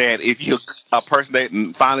 that if you're a person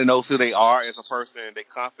that finally knows who they are as a person, they're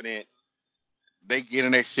confident, they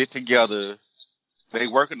getting their shit together, they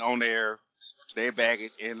working on their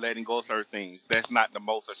baggage and letting go of certain things. That's not the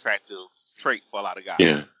most attractive trait for a lot of guys.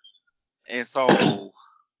 Yeah. And so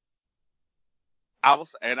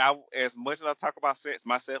as much as I talk about sex,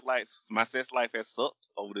 my sex life has sucked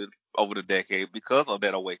over the decade because of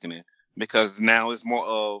that awakening. Because now it's more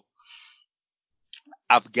of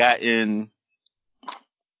I've gotten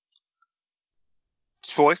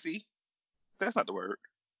choicey. That's not the word.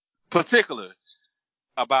 Particular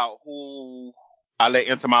about who I let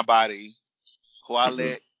into my body, who I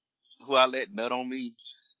let nut on me.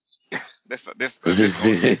 This but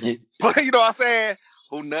you know what I'm saying?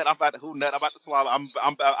 Who nut I'm about to swallow.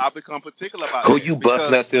 I've become particular about who you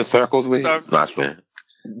bust nuts in circles with.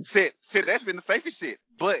 Shit, that's been the safest shit.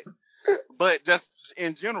 But just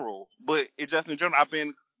in general, I've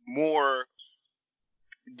been more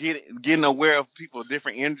getting aware of people's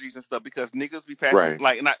different energies and stuff, because niggas be passing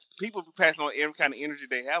people be passing on every kind of energy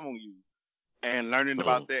they have on you, and learning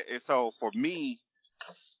about that. And so for me,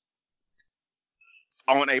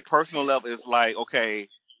 on a personal level, it's like, okay,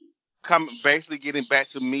 basically getting back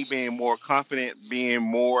to me being more confident, being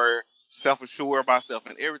more self-assured of myself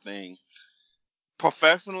and everything.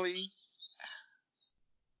 Professionally,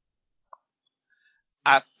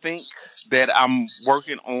 I think that I'm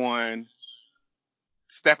working on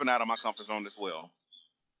stepping out of my comfort zone as well.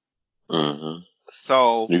 Mm-hmm.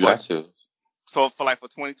 So you got to. So for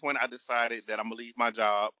 2020, I decided that I'm gonna leave my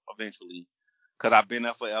job eventually, because I've been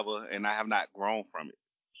there forever and I have not grown from it.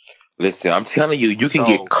 Listen, I'm telling you, you can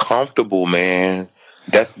get comfortable, man.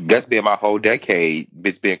 That's been my whole decade.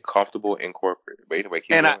 It's been comfortable in corporate. But anyway, keep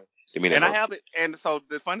going. I have it. And so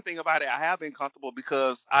the funny thing about it, I have been comfortable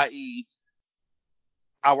because, i.e.,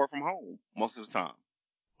 I work from home most of the time.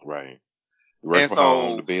 Right. You work from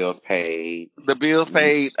home. The bills paid.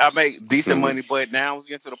 I make decent money, but now it's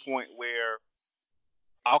getting to the point where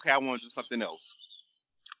okay, I want to do something else.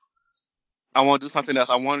 I want to do something else.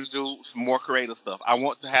 I want to do some more creative stuff. I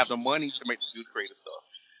want to have the money to do creative stuff.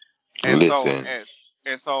 And so, Listen,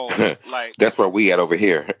 and so, like, that's where we at over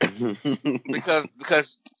here.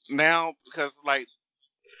 because now like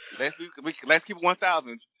let's keep it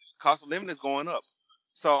 1,000. Cost of living is going up,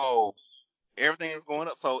 so everything is going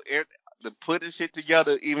up. So to put this shit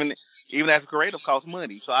together, even as a creative, costs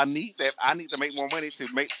money. So I need that. I need to make more money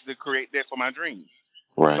to create that for my dream.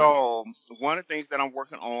 Right. So one of the things that I'm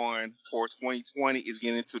working on for 2020 is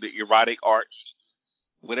getting into the erotic arts,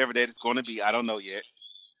 whatever that is going to be. I don't know yet.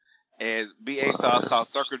 And BA sauce called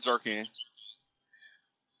circle jerking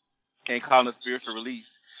and calling it spiritual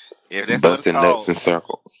release. If that's what it's Busting nuts called, in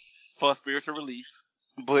circles for spiritual release.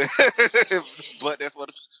 But but that's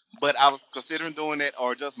what. But I was considering doing that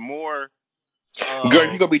or just more.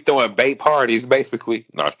 Girl, you gonna be throwing bait parties, basically.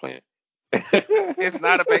 No, I was playing. It's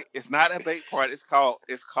not a bait. It's not a bait party. It's called.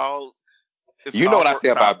 You know what I say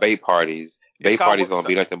workshops. about bait parties? It's Bait called parties gonna workshop.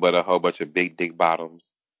 be nothing but a whole bunch of big dick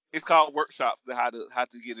bottoms. It's called workshops. How to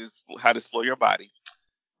explore your body.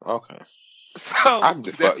 Okay. So I'm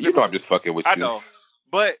just I'm just fucking with you. I know,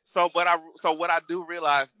 but what I do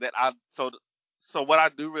realize what I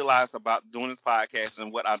do realize about doing this podcast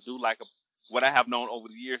and what I do like what I have known over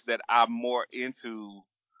the years that I'm more into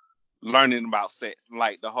learning about sex,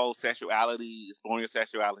 like the whole sexuality, exploring your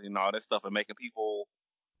sexuality and all that stuff, and making people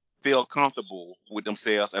feel comfortable with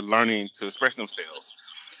themselves and learning to express themselves.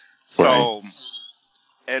 So, Right.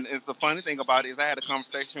 and it's the funny thing about it is I had a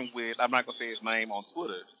conversation with, I'm not gonna say his name on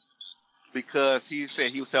Twitter because he said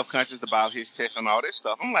he was self conscious about his chest and all this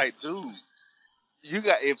stuff. I'm like, dude,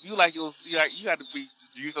 if you like you got to be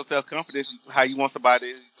use your self confidence how you want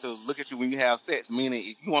somebody to look at you when you have sex. Meaning,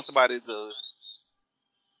 if you want somebody to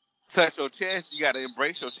touch your chest, you got to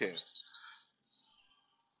embrace your chest.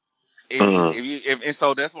 And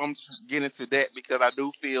so that's why I'm getting to that because I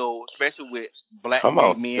do feel, especially with black Come gay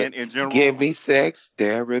on, men in general. give me sex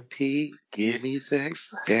therapy. Give Yeah. me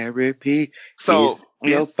sex therapy. So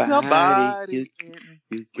It's your body. You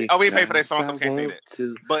oh, we can ain't pay for that if song, I so we can't say want that.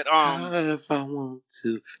 to. But If I want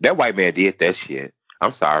to. That white man did that shit.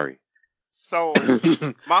 I'm sorry. So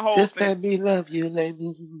my whole Just thing. let me love you. Let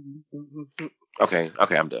me. Okay,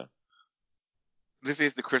 I'm done. This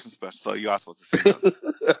is the Christmas special, so you are supposed to say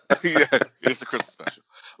that. Yeah, it's the Christmas special.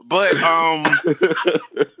 But I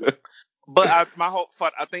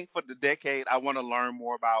think for the decade, I want to learn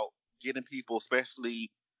more about getting people,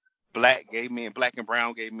 especially black gay men, black and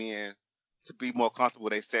brown gay men, to be more comfortable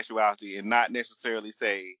with their sexuality and not necessarily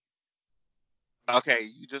say, okay,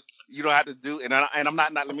 you don't have to do. And I'm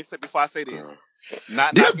not. Let me say before I say this,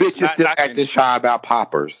 not Them knocking, bitches not still knocking. acting shy about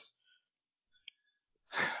poppers.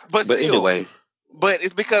 But still, anyway, but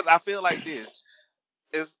it's because I feel like this.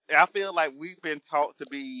 I feel like we've been taught to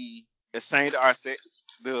be ashamed of our sex,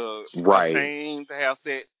 right. ashamed to have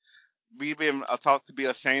sex. We've been taught to be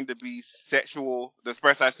ashamed to be sexual, to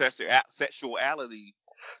express our sexuality.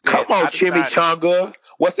 Come on, Chimichanga.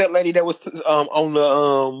 What's that lady that was on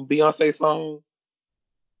the Beyonce song?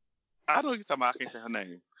 I know what you're talking about. I can't say her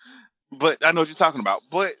name, but I know what you're talking about.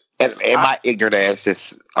 But And my ignorant ass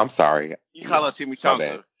just, I'm sorry. you call her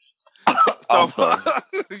Chimichanga. So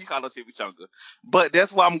you call her Chimichanga. But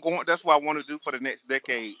that's what I'm going. That's what I want to do for the next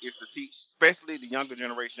decade is to teach, especially the younger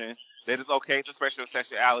generation, that it's okay to express your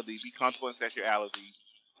sexuality, be comfortable in sexuality,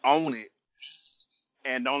 own it,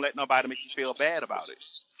 and don't let nobody make you feel bad about it.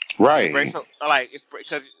 Right. Embrace your, like it's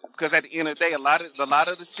because at the end of the day, a lot of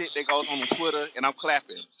the shit that goes on Twitter, and I'm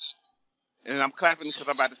clapping because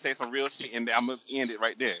I'm about to say some real shit, and I'm gonna end it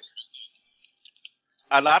right there.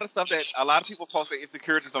 A lot of stuff that a lot of people post their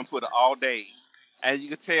insecurities on Twitter all day, and you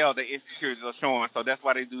can tell the insecurities are showing. So that's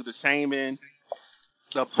why they do the shaming,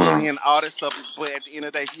 the bullying, all this stuff. But at the end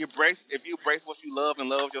of the day, if you embrace what you love and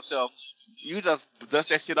love yourself, you just dust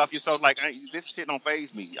that shit off yourself. Like this shit don't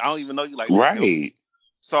faze me. I don't even know you like that. Right.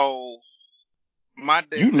 So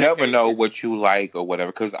you never know what you like or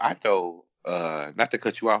whatever. Because I know, not to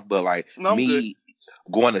cut you off, but like me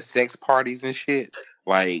going to sex parties and shit,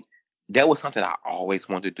 like that was something I always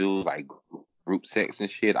wanted to do, like group sex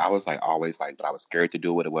and shit. I was like always like, but I was scared to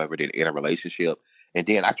do it or whatever. Then in a relationship, and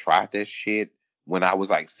then I tried that shit when I was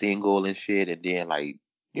like single and shit, and then like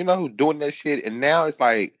doing that shit, and now it's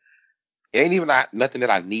like it ain't even nothing that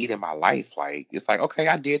I need in my life. Like it's like okay,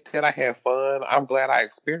 I did that, I had fun. I'm glad I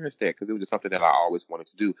experienced that because it was just something that I always wanted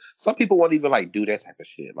to do. Some people won't even like do that type of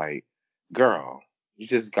shit. Like, girl, you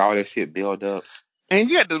just got all that shit build up. And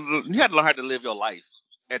you had to learn how to live your life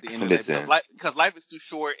at the end of the day because life is too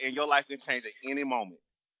short and your life can change at any moment.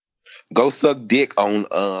 Go suck dick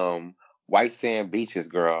on white sand beaches,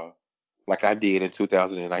 girl. like I did in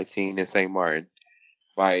 2019 in St. Martin.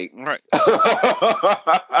 Like, right,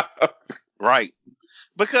 right.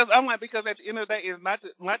 Because I'm like, because at the end of the day, it's not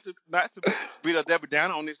to beat a Debbie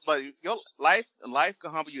down on this, but your life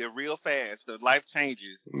can humble you real fast. The life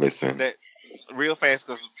changes listen, that real fast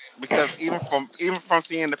because even from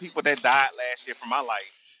seeing the people that died last year from my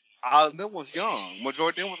life, all of them was young.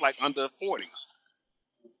 Majority of them was like under 40.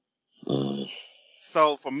 mm,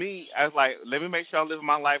 So for me, I was like, let me make sure I'm living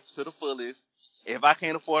my life to the fullest. If I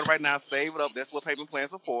can't afford it right now, save it up. That's what payment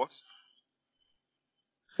plans are for.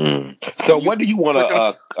 So You what do you want put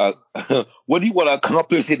them what do you want to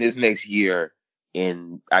accomplish in this next year?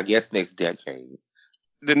 In I guess next decade.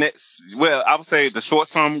 the next. Well, I would say the short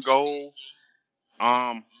term goal,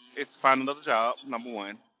 is to find another job. Number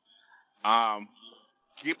one, um,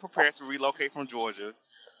 get prepared to relocate from Georgia,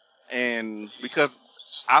 and because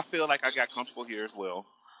I feel like I got comfortable here as well.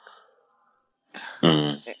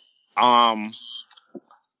 Mm. Um,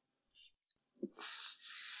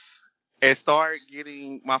 and start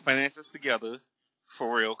getting my finances together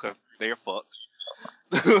for real because they're fucked.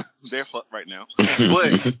 They're fucked right now.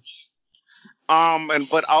 But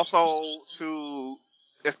but also to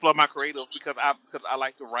explore my creative because I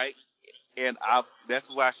like to write and I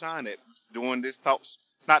that's where I shine at doing this talk,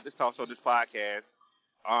 not this talk show, this podcast,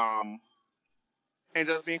 um, and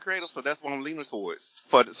just being creative. So that's what I'm leaning towards.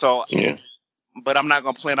 Yeah. But I'm not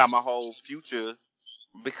gonna plan out my whole future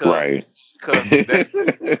because Right. because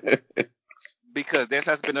that because that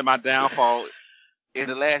has been my downfall in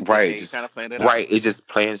the last Right. decade, trying Just to plan it out. right. It just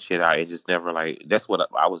playing shit out. It just never like that's what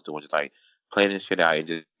I was doing. Just like planning shit out and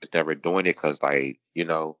just never doing it because like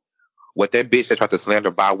what that bitch that tried to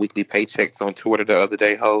slander bi-weekly paychecks on Twitter the other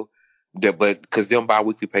day, ho. That, but because them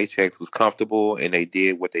bi-weekly paychecks was comfortable and they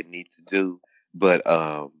did what they need to do. But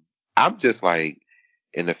I'm just like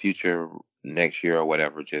in the future, next year or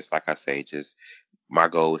whatever, just like I say, just my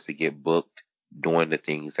goal is to get booked doing the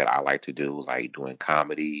things that I like to do, like doing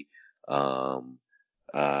comedy. Um,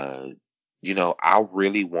 uh, I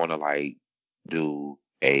really want to like do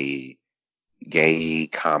a gay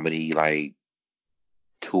comedy like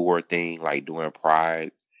tour thing, like doing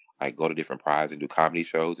prides, like go to different prides and do comedy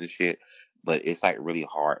shows and shit. But it's like really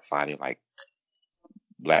hard finding like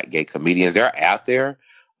black gay comedians. They're out there,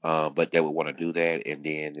 but they would want to do that. And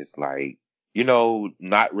then it's like,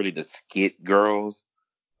 not really the skit girls.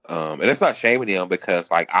 And it's not shaming them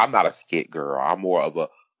because like I'm not a skit girl. I'm more of a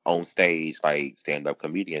on stage like stand up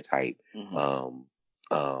comedian type. Mm-hmm.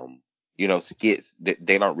 Skits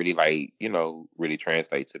they don't really like really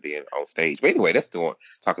translate to being on stage. But anyway,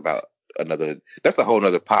 talk about that's a whole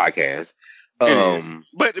nother podcast. It is,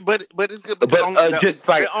 but it's good because But only just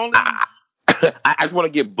like the only I just want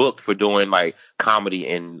to get booked for doing like comedy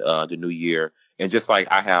in the new year, and just like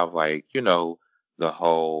I have like the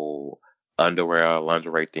whole underwear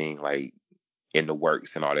lingerie thing like in the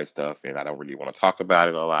works and all that stuff, and I don't really want to talk about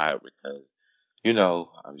it a lot because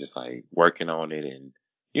I'm just like working on it, and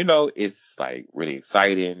it's like really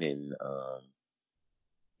exciting, and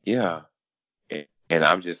yeah, and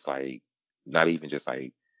I'm just like not even just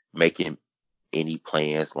like making any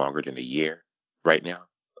plans longer than a year right now.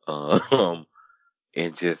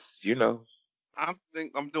 And just I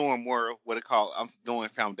think I'm doing more what it called. I'm doing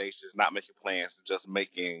foundations, not making plans, just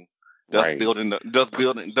making, right just doing the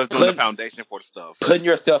Put, foundation for the stuff. putting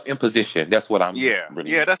yourself in position. That's what I'm Yeah,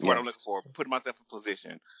 really that's what I'm looking for. Putting myself in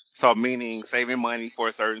position. So meaning saving money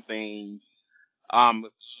for certain things.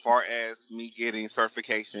 Far as me getting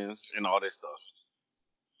certifications and all this stuff.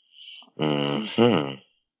 hmm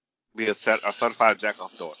Be a certified jack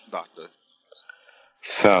off doctor.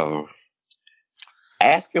 So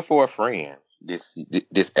asking for a friend this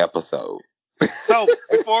episode. So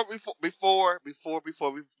before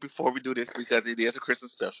we do this, because it is a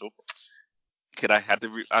Christmas special, could I have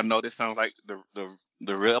to? I know this sounds like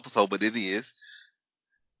the real episode, but it is.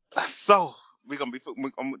 So we're gonna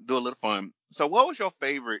do a little fun. So, what was your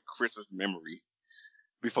favorite Christmas memory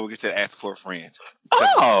before we get to ask for a friend?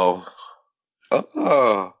 Oh,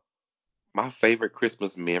 oh, my favorite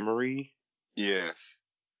Christmas memory. Yes.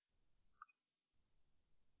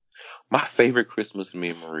 My favorite Christmas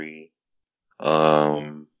memory.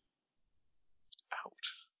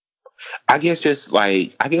 I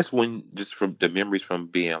guess when just from the memories from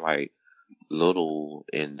being like little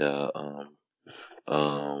and the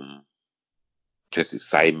um just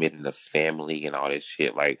excitement and the family and all this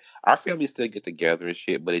shit. Like our family still get together and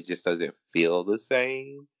shit, but it just doesn't feel the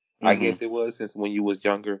same. I Mm-hmm. guess it was since when you was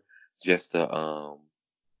younger. Just the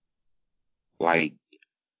like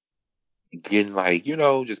getting like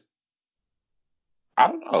just I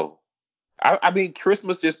don't know. I mean,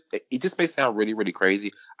 Christmas it just may sound really, really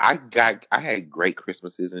crazy. I had great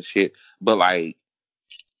Christmases and shit, but like,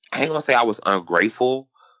 I ain't gonna say I was ungrateful,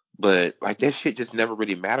 but like that shit just never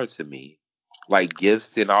really mattered to me. Like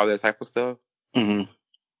gifts and all that type of stuff. Mm-hmm.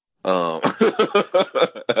 No,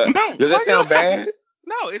 No, does that sound bad?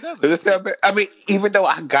 No, it doesn't. Does it sound bad? I mean, even though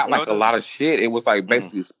I got No, like a lot of shit, it was like Mm-hmm.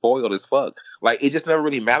 basically spoiled as fuck. Like it just never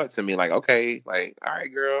really mattered to me. Like, okay, like, all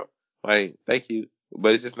right, girl, like, thank you.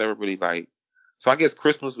 But it just never really like. So I guess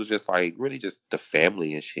Christmas was just like really just the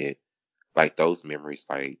family and shit. Like those memories.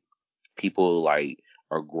 Like people like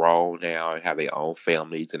are grown now and have their own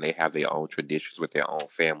families and they have their own traditions with their own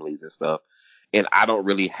families and stuff. And I don't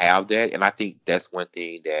really have that. And I think that's one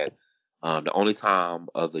thing that the only time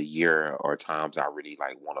of the year or times I really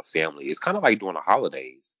like want a family is kind of like during the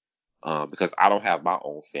holidays. Because I don't have my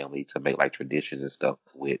own family to make like traditions and stuff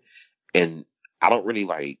with. And I don't really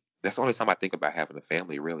like, that's the only time I think about having a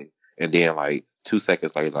family really. And then like 2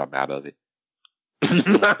 seconds later, I'm out of it.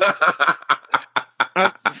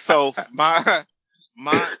 So my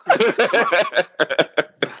my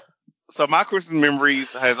Christmas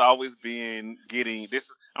memories has always been getting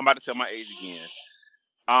this. I'm about to tell my age again.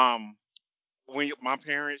 When my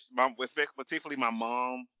parents, particularly my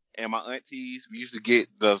mom and my aunties, we used to get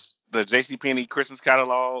the JCPenney Christmas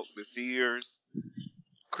catalog, the Sears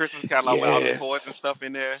Christmas catalog with all the toys and stuff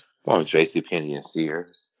in there. Oh, JCPenney and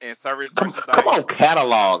Sears. And service merchandise. Come on,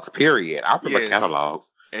 catalogs, period. I remember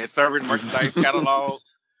catalogs. And service merchandise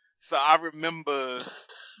catalogs. So I remember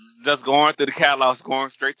just going through the catalogs,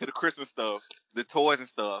 going straight to the Christmas stuff, the toys and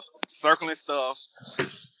stuff, circling stuff.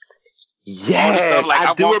 Yes, stuff, like,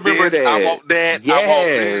 I do remember that. I want that. Yes. I want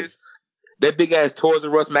this. That big ass Toys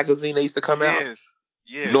R Us magazine that used to come out.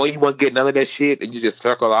 Yes. Knowing you won't get none of that shit, and you just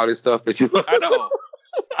circle all this stuff that you. I know.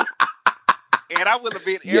 And I was a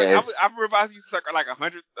bit. Yes. I remember I used to circle like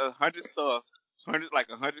 100 stuff,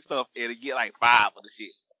 100 stuff, and get like 5 of the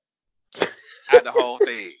shit out the whole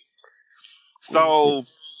thing. So,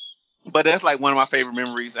 but that's like one of my favorite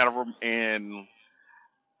memories. And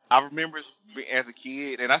I remember as a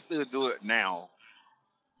kid, and I still do it now.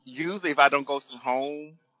 Usually, if I don't go to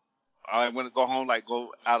home, I want to go home, like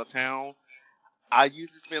go out of town. I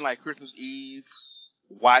usually spend like Christmas Eve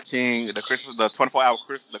watching the 24-hour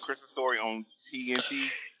Christmas Story on TNT.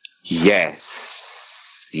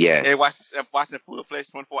 Yes. And watching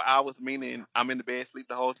full-fledged 24 hours, meaning I'm in the bed, sleep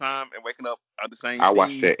the whole time, and waking up at the same scene. I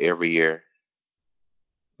watch that every year.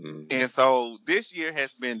 Mm-hmm. And so this year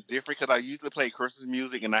has been different because I usually play Christmas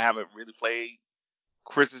music, and I haven't really played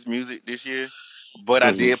Christmas music this year. But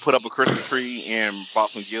I did put up a Christmas tree and bought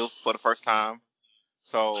some gifts for the first time.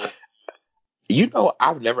 So, you know,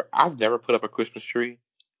 I've never put up a Christmas tree,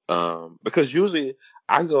 because usually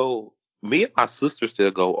me and my sister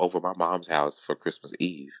still go over my mom's house for Christmas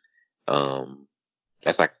Eve.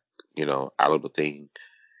 That's like, you know, our little thing.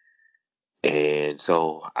 And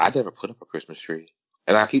so I never put up a Christmas tree.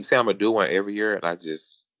 And I keep saying I'm gonna do one every year, and I ain't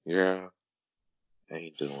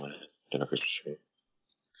doing a Christmas tree.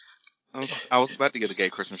 I was about to get a gay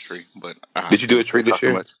Christmas tree, but did you do a tree this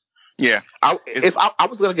year? Yeah. I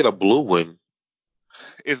was gonna get a blue one.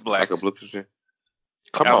 It's black. Like a blue Christmas tree.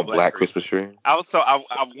 Come on, black Christmas tree. I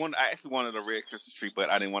actually wanted a red Christmas tree, but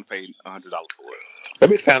I didn't want to pay $100 for it. Let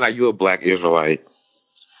me find out you a black Israelite.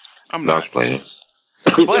 I'm not. Playing.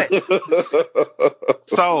 But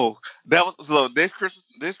so this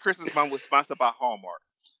Christmas month was sponsored by Hallmark.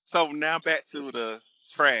 So now back to the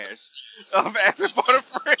trash of asking for the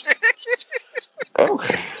friend.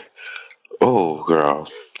 Okay. Oh, girl.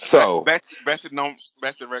 So back to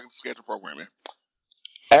regular schedule programming.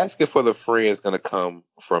 Asking for the friend is gonna come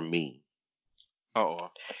from me. Oh.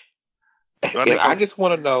 And I just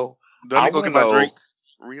want to know. I want to know. Drink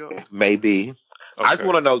real? Maybe. Okay. I just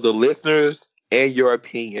want to know the listeners and your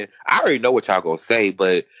opinion. I already know what y'all gonna say,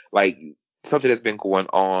 but like something that's been going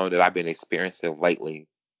on that I've been experiencing lately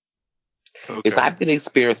is I've been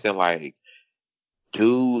experiencing like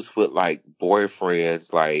dudes with like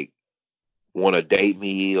boyfriends like want to date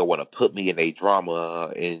me or want to put me in a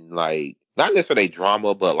drama, and like not necessarily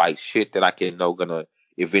drama, but like shit that I can know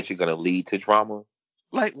eventually gonna lead to drama.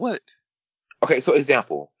 Like what? Okay, so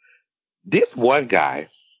example, this one guy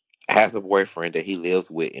has a boyfriend that he lives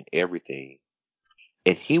with and everything,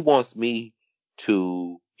 and he wants to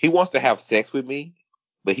have sex with me,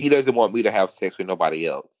 but he doesn't want me to have sex with nobody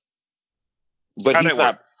else. But he's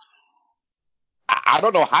not. I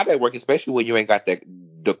don't know how that works, especially when you ain't got the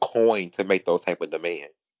coin to make those type of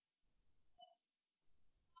demands.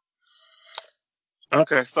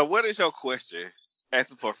 Okay, so what is your question?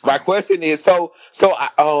 My question is so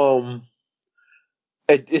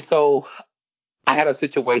I had a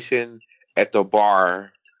situation, at the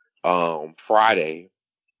bar Friday.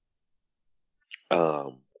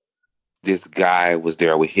 This guy was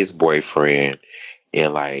there with his boyfriend,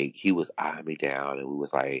 and like he was eyeing me down, and we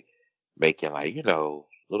was like making like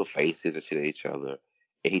little faces and shit at each other.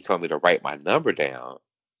 And he told me to write my number down.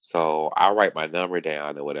 So I write my number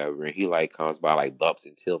down or whatever, and he like comes by like bumps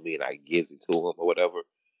into me and like gives it to him or whatever.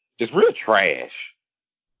 Just real trash.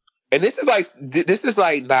 And this is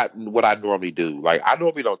like not what I normally do. Like I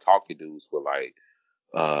normally don't talk to dudes with like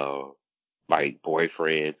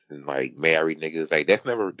boyfriends and like married niggas. Like that's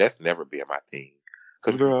never been my thing.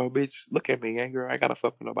 Cause girl, bitch, look at me, ain't girl. I gotta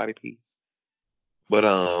fuck with nobody, peace.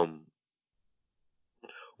 But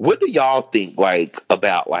what do y'all think like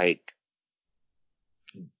about like?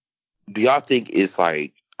 Do y'all think it's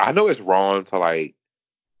like? I know it's wrong to like.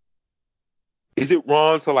 Is it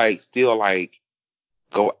wrong to like still like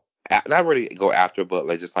not really go after, but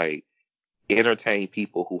like just like entertain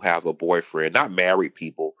people who have a boyfriend, not married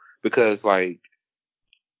people, because like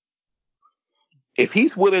if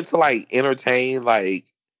he's willing to like entertain, like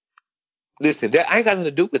listen, that ain't got nothing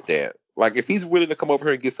to do with that. Like if he's willing to come over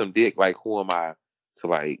here and get some dick, like who am I to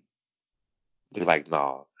like be like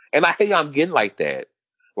nah? And I hate I'm getting like that.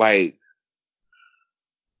 Like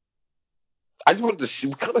I just wanted to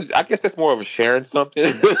kind of. I guess that's more of a sharing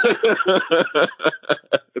something.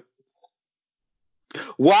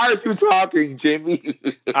 Why aren't you talking, Jimmy?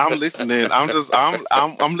 I'm listening. I'm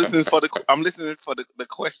listening for the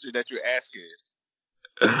question that you're asking.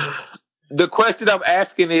 The question I'm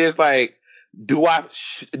asking is like, do I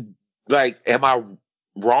am I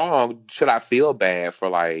wrong? Should I feel bad for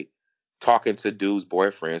like talking to dudes'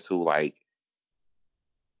 boyfriends who like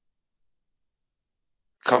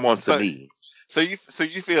come on to me? So you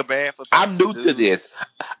feel bad for talking I'm new to this.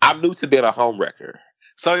 I'm new to being a homewrecker.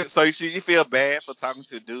 So should you feel bad for talking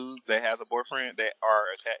to dudes that has a boyfriend that are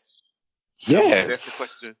attached? Yes. That's the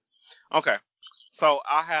question. Okay. So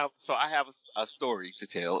I have a story to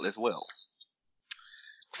tell as well.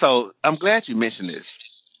 So I'm glad you mentioned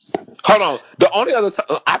this. Hold on. The only other time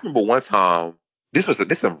I remember one time this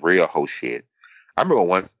some real hoe shit. I remember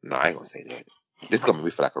once. No, I ain't gonna say that. This is gonna make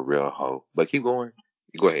me feel like a real hoe. But keep going.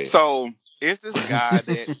 Go ahead. So it's this guy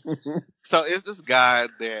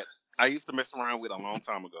that I used to mess around with a long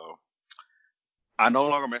time ago. I no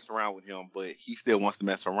longer mess around with him, but he still wants to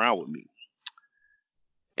mess around with me.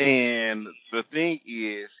 And the thing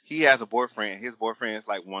is, he has a boyfriend. His boyfriend is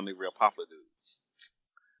like one of the real popular dudes.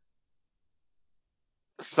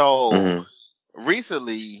 So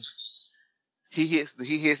recently, he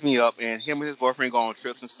hits me up, and him and his boyfriend go on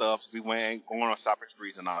trips and stuff. We went going on shopping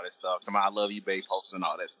sprees and all that stuff. To my I love you, babe, posts and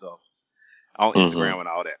all that stuff on Instagram and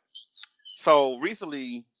all that. So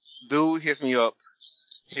recently, dude hits me up.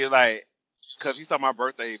 He's like, cause he saw my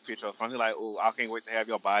birthday picture or something. He's like, oh, I can't wait to have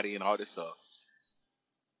your body and all this stuff.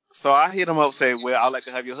 So I hit him up, say, well, I'd like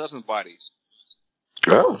to have your husband's body.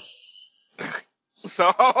 Oh.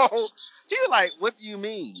 So he was like, what do you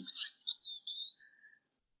mean?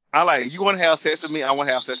 I like, you want to have sex with me? I want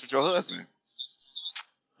to have sex with your husband.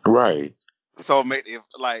 Right. So make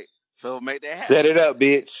that happen. Set it up,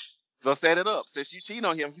 bitch. So set it up. Since you cheat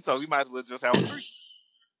on him, so we might as well just have a three.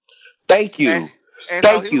 Thank you. And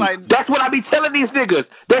Thank so you. Like, that's what I be telling these niggas.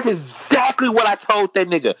 That's exactly what I told that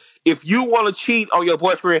nigga. If you want to cheat on your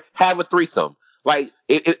boyfriend, have a threesome. Like,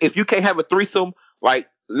 if you can't have a threesome, like,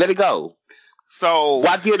 let it go. So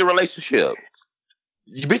why get in a relationship?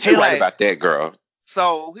 You bitch, you right about that, girl.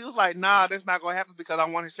 So he was like, nah, that's not gonna happen because I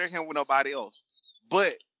want to share him with nobody else.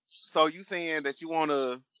 But so you saying that you want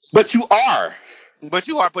to? But you are. But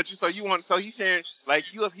you are. So you want? So he's sharing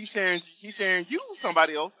like you. If he's sharing you with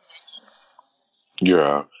somebody else.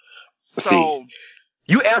 Yeah. So see,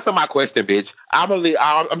 you answer my question, bitch. I'm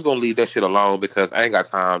gonna leave that shit alone because I ain't got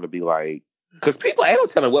time to be like, because people ain't no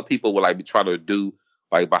telling what people would like be trying to do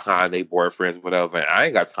like behind their boyfriends, whatever. And I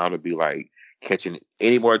ain't got time to be like catching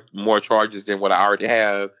any more charges than what I already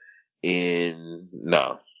have. And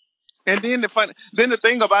no. And then the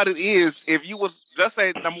thing about it is, if you was just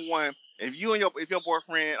say number one, if your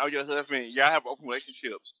boyfriend or your husband, y'all have an open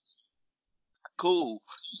relationship, cool.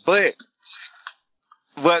 But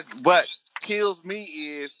what kills me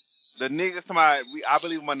is the niggas I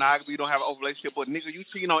believe monogamy, we don't have an open relationship, but nigga, you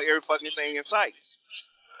cheating on every fucking thing in sight.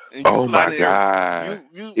 And oh my god,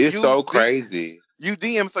 it's so crazy. You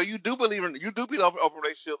DM, so you do believe in open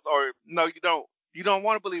relationships, or no, you don't. You don't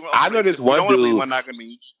want to believe in open I know this one you don't dude. Want to believe in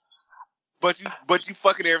monogamy, but you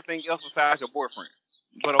fucking everything else besides your boyfriend.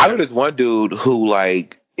 But okay. I know this one dude who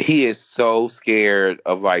like he is so scared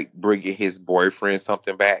of like bringing his boyfriend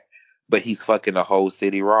something back, but he's fucking the whole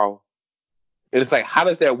city raw. And it's like, how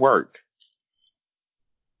does that work?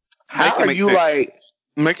 How are you like?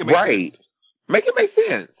 Make it make right. sense. Make it make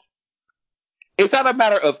sense. It's not a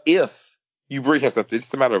matter of if you bring him something. It's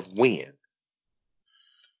just a matter of when.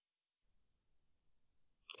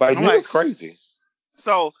 Like, niggas crazy.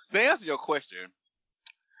 So, to answer your question,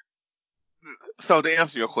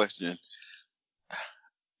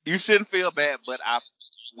 you shouldn't feel bad, but I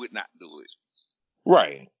would not do it.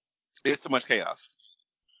 Right. It's too much chaos.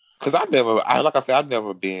 Because I've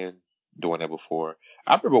never been doing that before.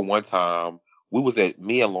 I remember one time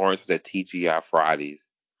me and Lawrence was at TGI Fridays.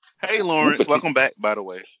 Hey, Lawrence, welcome back, by the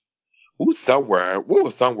way. We were somewhere. We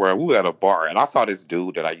were at a bar, and I saw this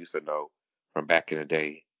dude that I used to know from back in the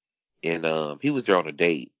day. And he was there on a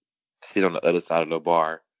date, sitting on the other side of the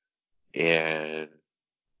bar. And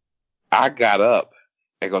I got up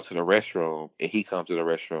and go to the restroom, and he comes to the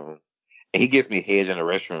restroom. And he gets me head in the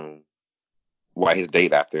restroom while his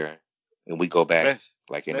date out there. And we go back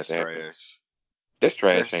in that's the trash. That's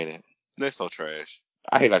trash, ain't it? That's so trash.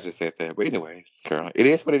 I hate I just said that. But anyways, girl, it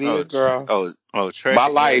is what it is, girl. Trash. My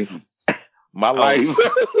life. My life.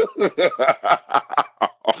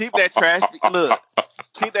 Keep that trash.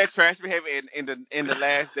 Keep that trash behavior in the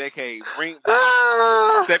last decade.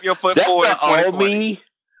 Step your foot forward in 2020.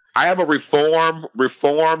 I am a reformed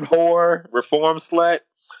whore, reformed slut.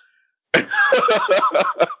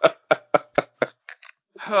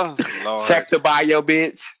 Oh, Lord. Check the bio,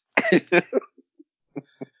 bitch.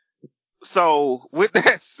 So, with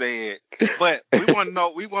that said, but we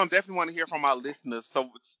definitely want to hear from our listeners.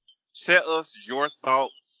 So, share us your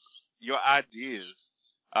thoughts, your ideas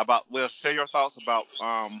share your thoughts about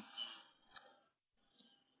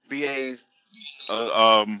BA's.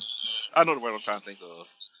 I know the word I'm trying to think of.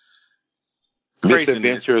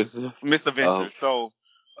 Misadventures. Misadventures.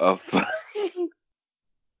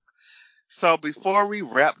 So before we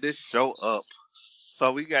wrap this show up,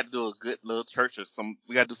 so we got to do a good little church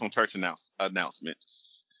we got to do some church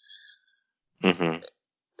announcements. Mm-hmm.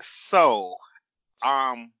 So,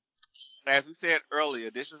 as we said earlier,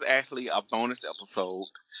 this is actually a bonus episode,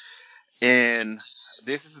 and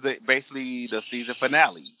this is basically the season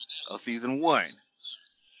finale of season 1.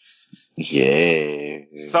 Yeah.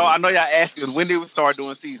 So I know y'all asking, when did we start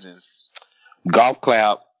doing seasons? Golf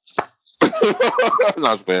clap. So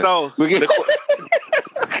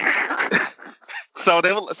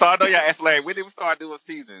I know y'all asked, Larry, when did we start doing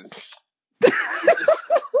seasons?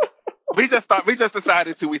 we just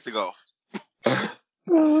decided 2 weeks ago.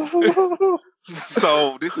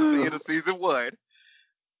 So this is the end of season 1.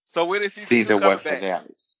 So when is season 2 coming back?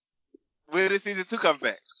 Finale. When is season 2 coming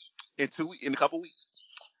back? In a couple weeks.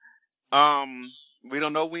 We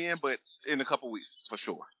don't know when, but in a couple weeks for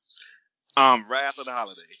sure. Right after the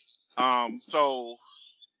holiday. So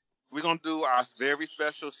we're gonna do our very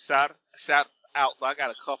special shout out. So I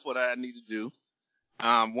got a couple that I need to do.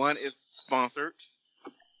 One is sponsored,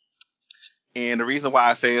 and the reason why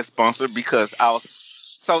I say it's sponsored because I was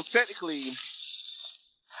supposed to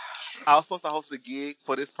host a gig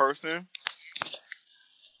for this person,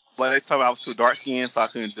 but they told me I was too dark skinned, so I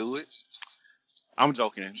couldn't do it. I'm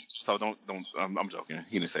joking, so don't. I'm joking.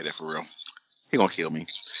 He didn't say that for real. He gonna kill me.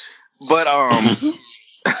 But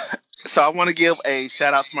so I want to give a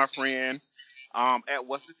shout out to my friend at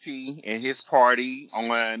What's the Tea and his party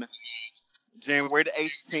on January the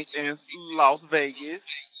 18th in Las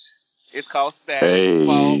Vegas. It's called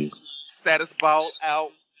Status Ball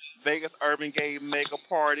Out Vegas Urban Gay Mega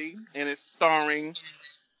Party, and it's starring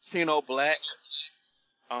Chino Black.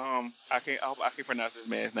 I can't pronounce this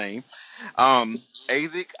man's name.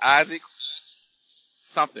 Isaac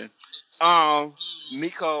something.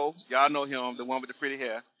 Nico, y'all know him, the one with the pretty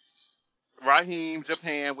hair. Raheem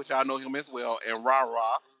Japan, which I know him as well, and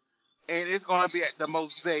Rara. And it's going to be at the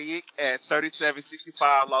Mosaic at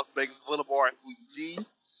 3765 Las Vegas Boulevard, Suite G.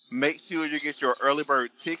 Make sure you get your early bird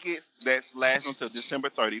tickets. That's last until December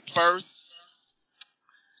 31st.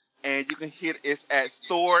 And you can hit it at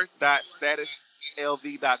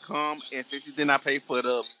store.statuslv.com. And since he did not pay for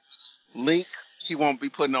the link, he won't be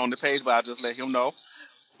putting it on the page, but I'll just let him know.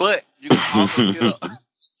 But you can also hit up.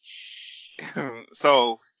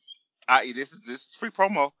 So, this is free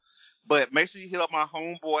promo. But make sure you hit up my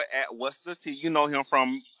homeboy at What's the Tea. You know him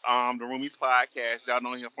from the Roomies podcast. Y'all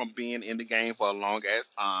know him from being in the game for a long ass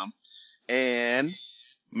time. And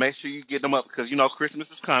make sure you get them up because Christmas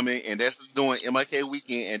is coming and that's doing MLK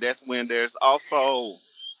weekend, and that's when there's also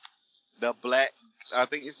the black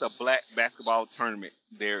basketball tournament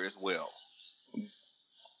there as well.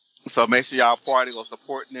 So make sure y'all party, go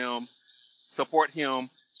support them. Support him.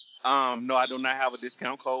 No, I do not have a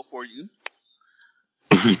discount code for you.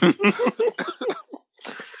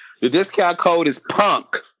 The discount code is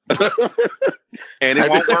PUNK. And it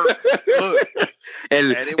won't work. Look.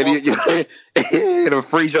 And it'll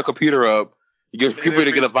freeze your computer up. Your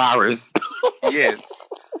computer get a virus. Yes.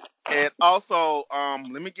 And also,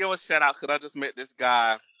 let me give a shout out because I just met this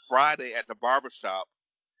guy Friday at the barbershop.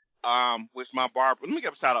 Which my barber, let me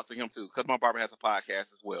give a shout out to him too, because my barber has a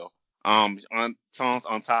podcast as well. On Tongues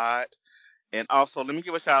Untied. And also, let me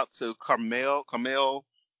give a shout out to Carmel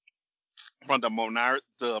from the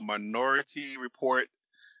Minority Report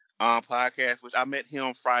podcast, which I met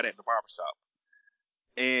him Friday at the barbershop.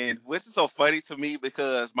 And which is so funny to me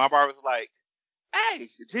because my barber was like, "Hey,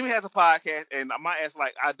 Jimmy has a podcast," and my ass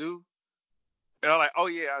like, "I do," and I'm like, "Oh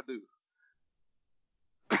yeah, I do."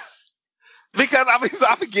 Because I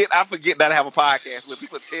forget that I have a podcast when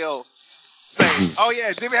people say, "Oh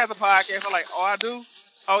yeah, Jimmy has a podcast." I'm like, "Oh, I do."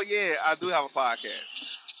 Oh yeah, I do have a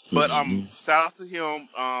podcast. But shout out to him.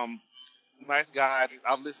 Nice guy.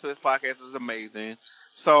 I've listened to his podcast. It's amazing.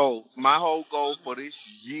 So my whole goal for this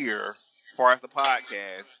year, as far as the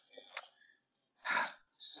podcast,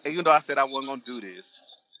 even though I said I wasn't gonna do this,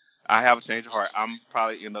 I have a change of heart. I'm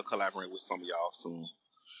probably end up collaborating with some of y'all soon.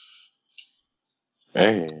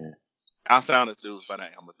 Hey. I sound enthused, but I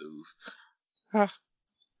am enthused.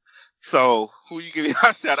 So, who you giving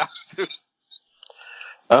a shout out to?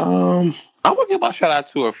 I'm gonna give my shout out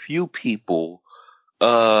to a few people.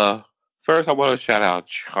 First I want to shout out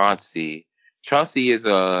Chauncey. Chauncey is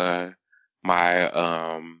my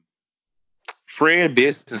friend,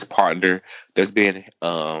 business partner that's been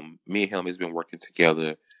me and him has been working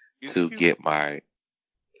together to get my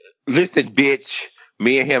listen, bitch.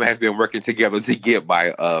 Me and him have been working together to get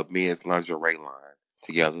my men's lingerie line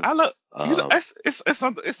together. I love it's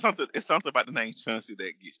something about the name Chauncey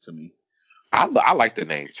that gets to me. I like the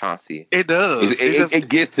name Chauncey. It does. It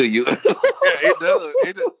gets to you. Yeah, it does.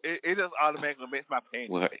 It just automatically makes my panties.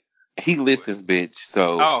 Well, he listens, bitch.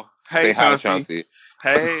 So hey, say hi to Chauncey.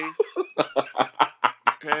 Hey.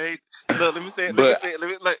 Hey. Look, let me say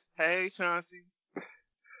it. Hey, Chauncey.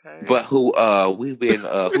 Hey. But who's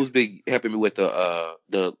been helping me with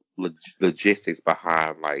the logistics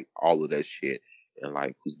behind like all of that shit, and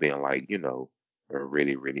like who's been like,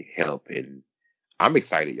 really, really helping. I'm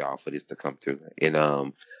excited, y'all, for this to come to. And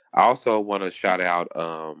I also want to shout out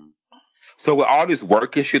so with all this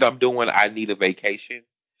work and shit I'm doing, I need a vacation.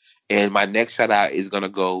 And my next shout out is gonna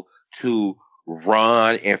go to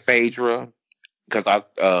Ron and Phaedra, because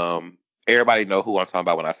everybody know who I'm talking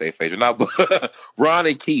about when I say Phaedra. Now, Ron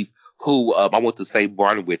and Keith, who I went to St.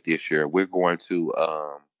 Barn with this year. We're going to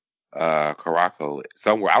Caraco,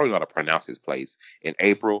 somewhere. I don't know how to pronounce this place, in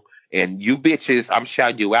April. And you bitches, I'm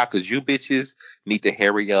shouting you out because you bitches need to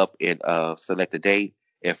hurry up and select a date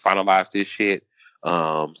and finalize this shit.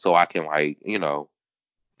 So I can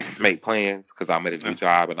make plans because I'm at a new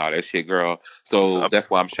job and all that shit, girl. So that's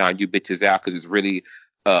why I'm shouting you bitches out, because it's really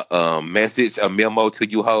a memo to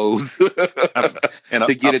you hoes to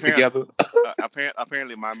get it together.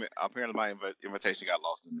 apparently my invitation got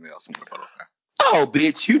lost in the mail somewhere. But okay. Oh,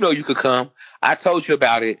 bitch, you could come. I told you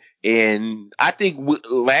about it, and I think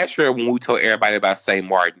last year when we told everybody about St.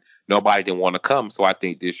 Martin, nobody didn't want to come. So I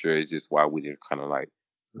think this year is just why we didn't kind of I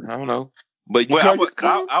don't know. But I wasn't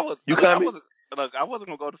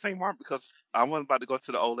gonna go to St. Martin because I wasn't about to go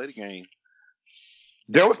to the old lady game.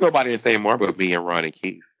 There was nobody in St. Martin but me and Ron and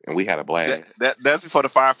Keith, and we had a blast. That's before the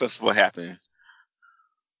Fire Festival happened.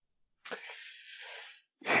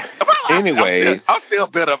 Anyways, I'm still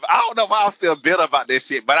bitter. I don't know why I'm still bitter about this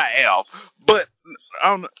shit, but I am. But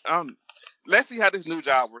let's see how this new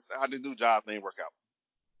job thing work out.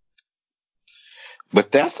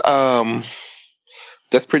 But that's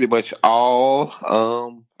pretty much all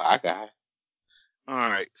I got. All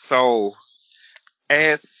right. So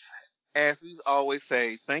as we always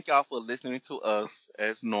say, thank y'all for listening to us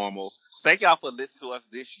as normal. Thank y'all for listening to us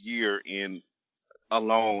this year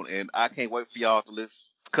alone, and I can't wait for y'all to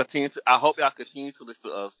I hope y'all continue to listen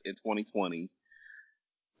to us in 2020,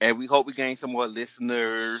 and we hope we gain some more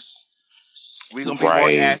listeners. We're gonna be more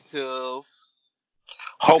active.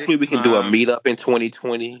 Hopefully, we can do a meetup in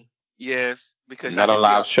 2020. Yes, because not a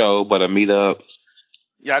live show, but a meetup.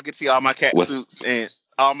 Y'all get to see all my cat suits and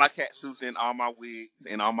all my wigs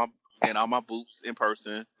and all my boots in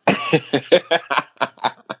person.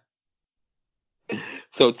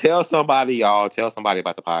 So tell somebody, y'all. Tell somebody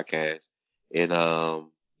about the podcast, and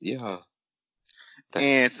yeah.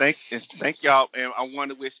 And thank y'all. And I want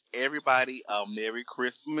to wish everybody a Merry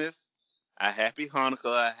Christmas, a Happy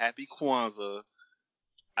Hanukkah, a Happy Kwanzaa,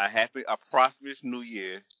 a prosperous New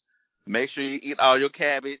Year. Make sure you eat all your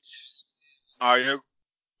cabbage, all your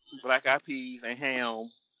black eyed peas and ham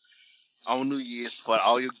on New Year's for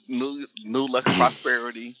all your new luck and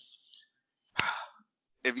prosperity.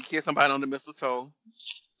 if you kiss somebody on the mistletoe,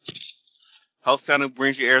 hope Santa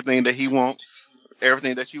brings you everything that he wants,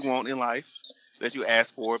 everything that you want in life, that you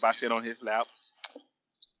ask for by sitting on his lap,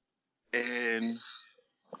 and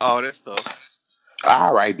all that stuff.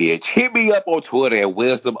 All right, bitch. Hit me up on Twitter at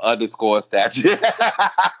wisdom_statue.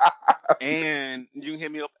 And you can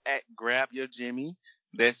hit me up at Grab Your Jimmy.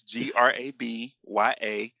 That's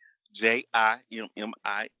GRABYAJIMMIE.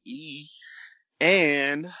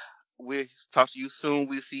 And we'll talk to you soon.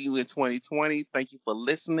 We'll see you in 2020. Thank you for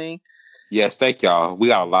listening. Yes, thank y'all. We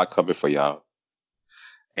got a lot coming for y'all.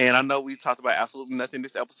 And I know we talked about absolutely nothing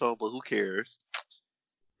this episode, but who cares?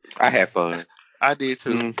 I had fun. I did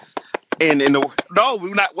too. And no,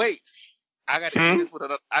 we're not. Wait, I got to end this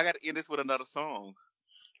with another song.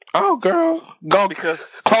 Oh, girl, go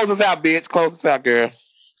because close us out, bitch. Close us out, girl.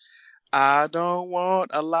 I don't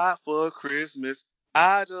want a lot for Christmas.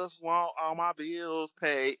 I just want all my bills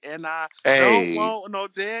paid, and I don't want no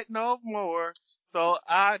debt no more. So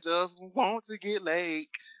I just want to get laid.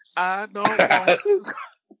 I don't want.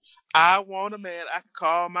 I want a man I can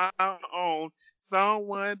call my own,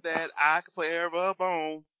 someone that I can forever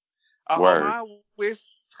bone. I hope my wish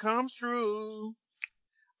comes true.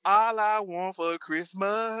 All I want for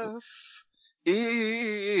Christmas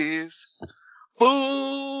is food,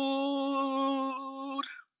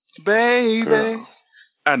 baby. Girl.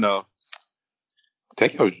 I know.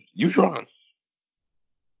 You drunk?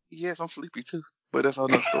 Yes, I'm sleepy too, but that's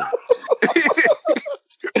another story.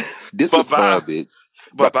 This was fun, bitch.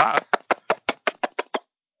 Bye-bye.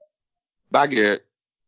 Bye, Garrett.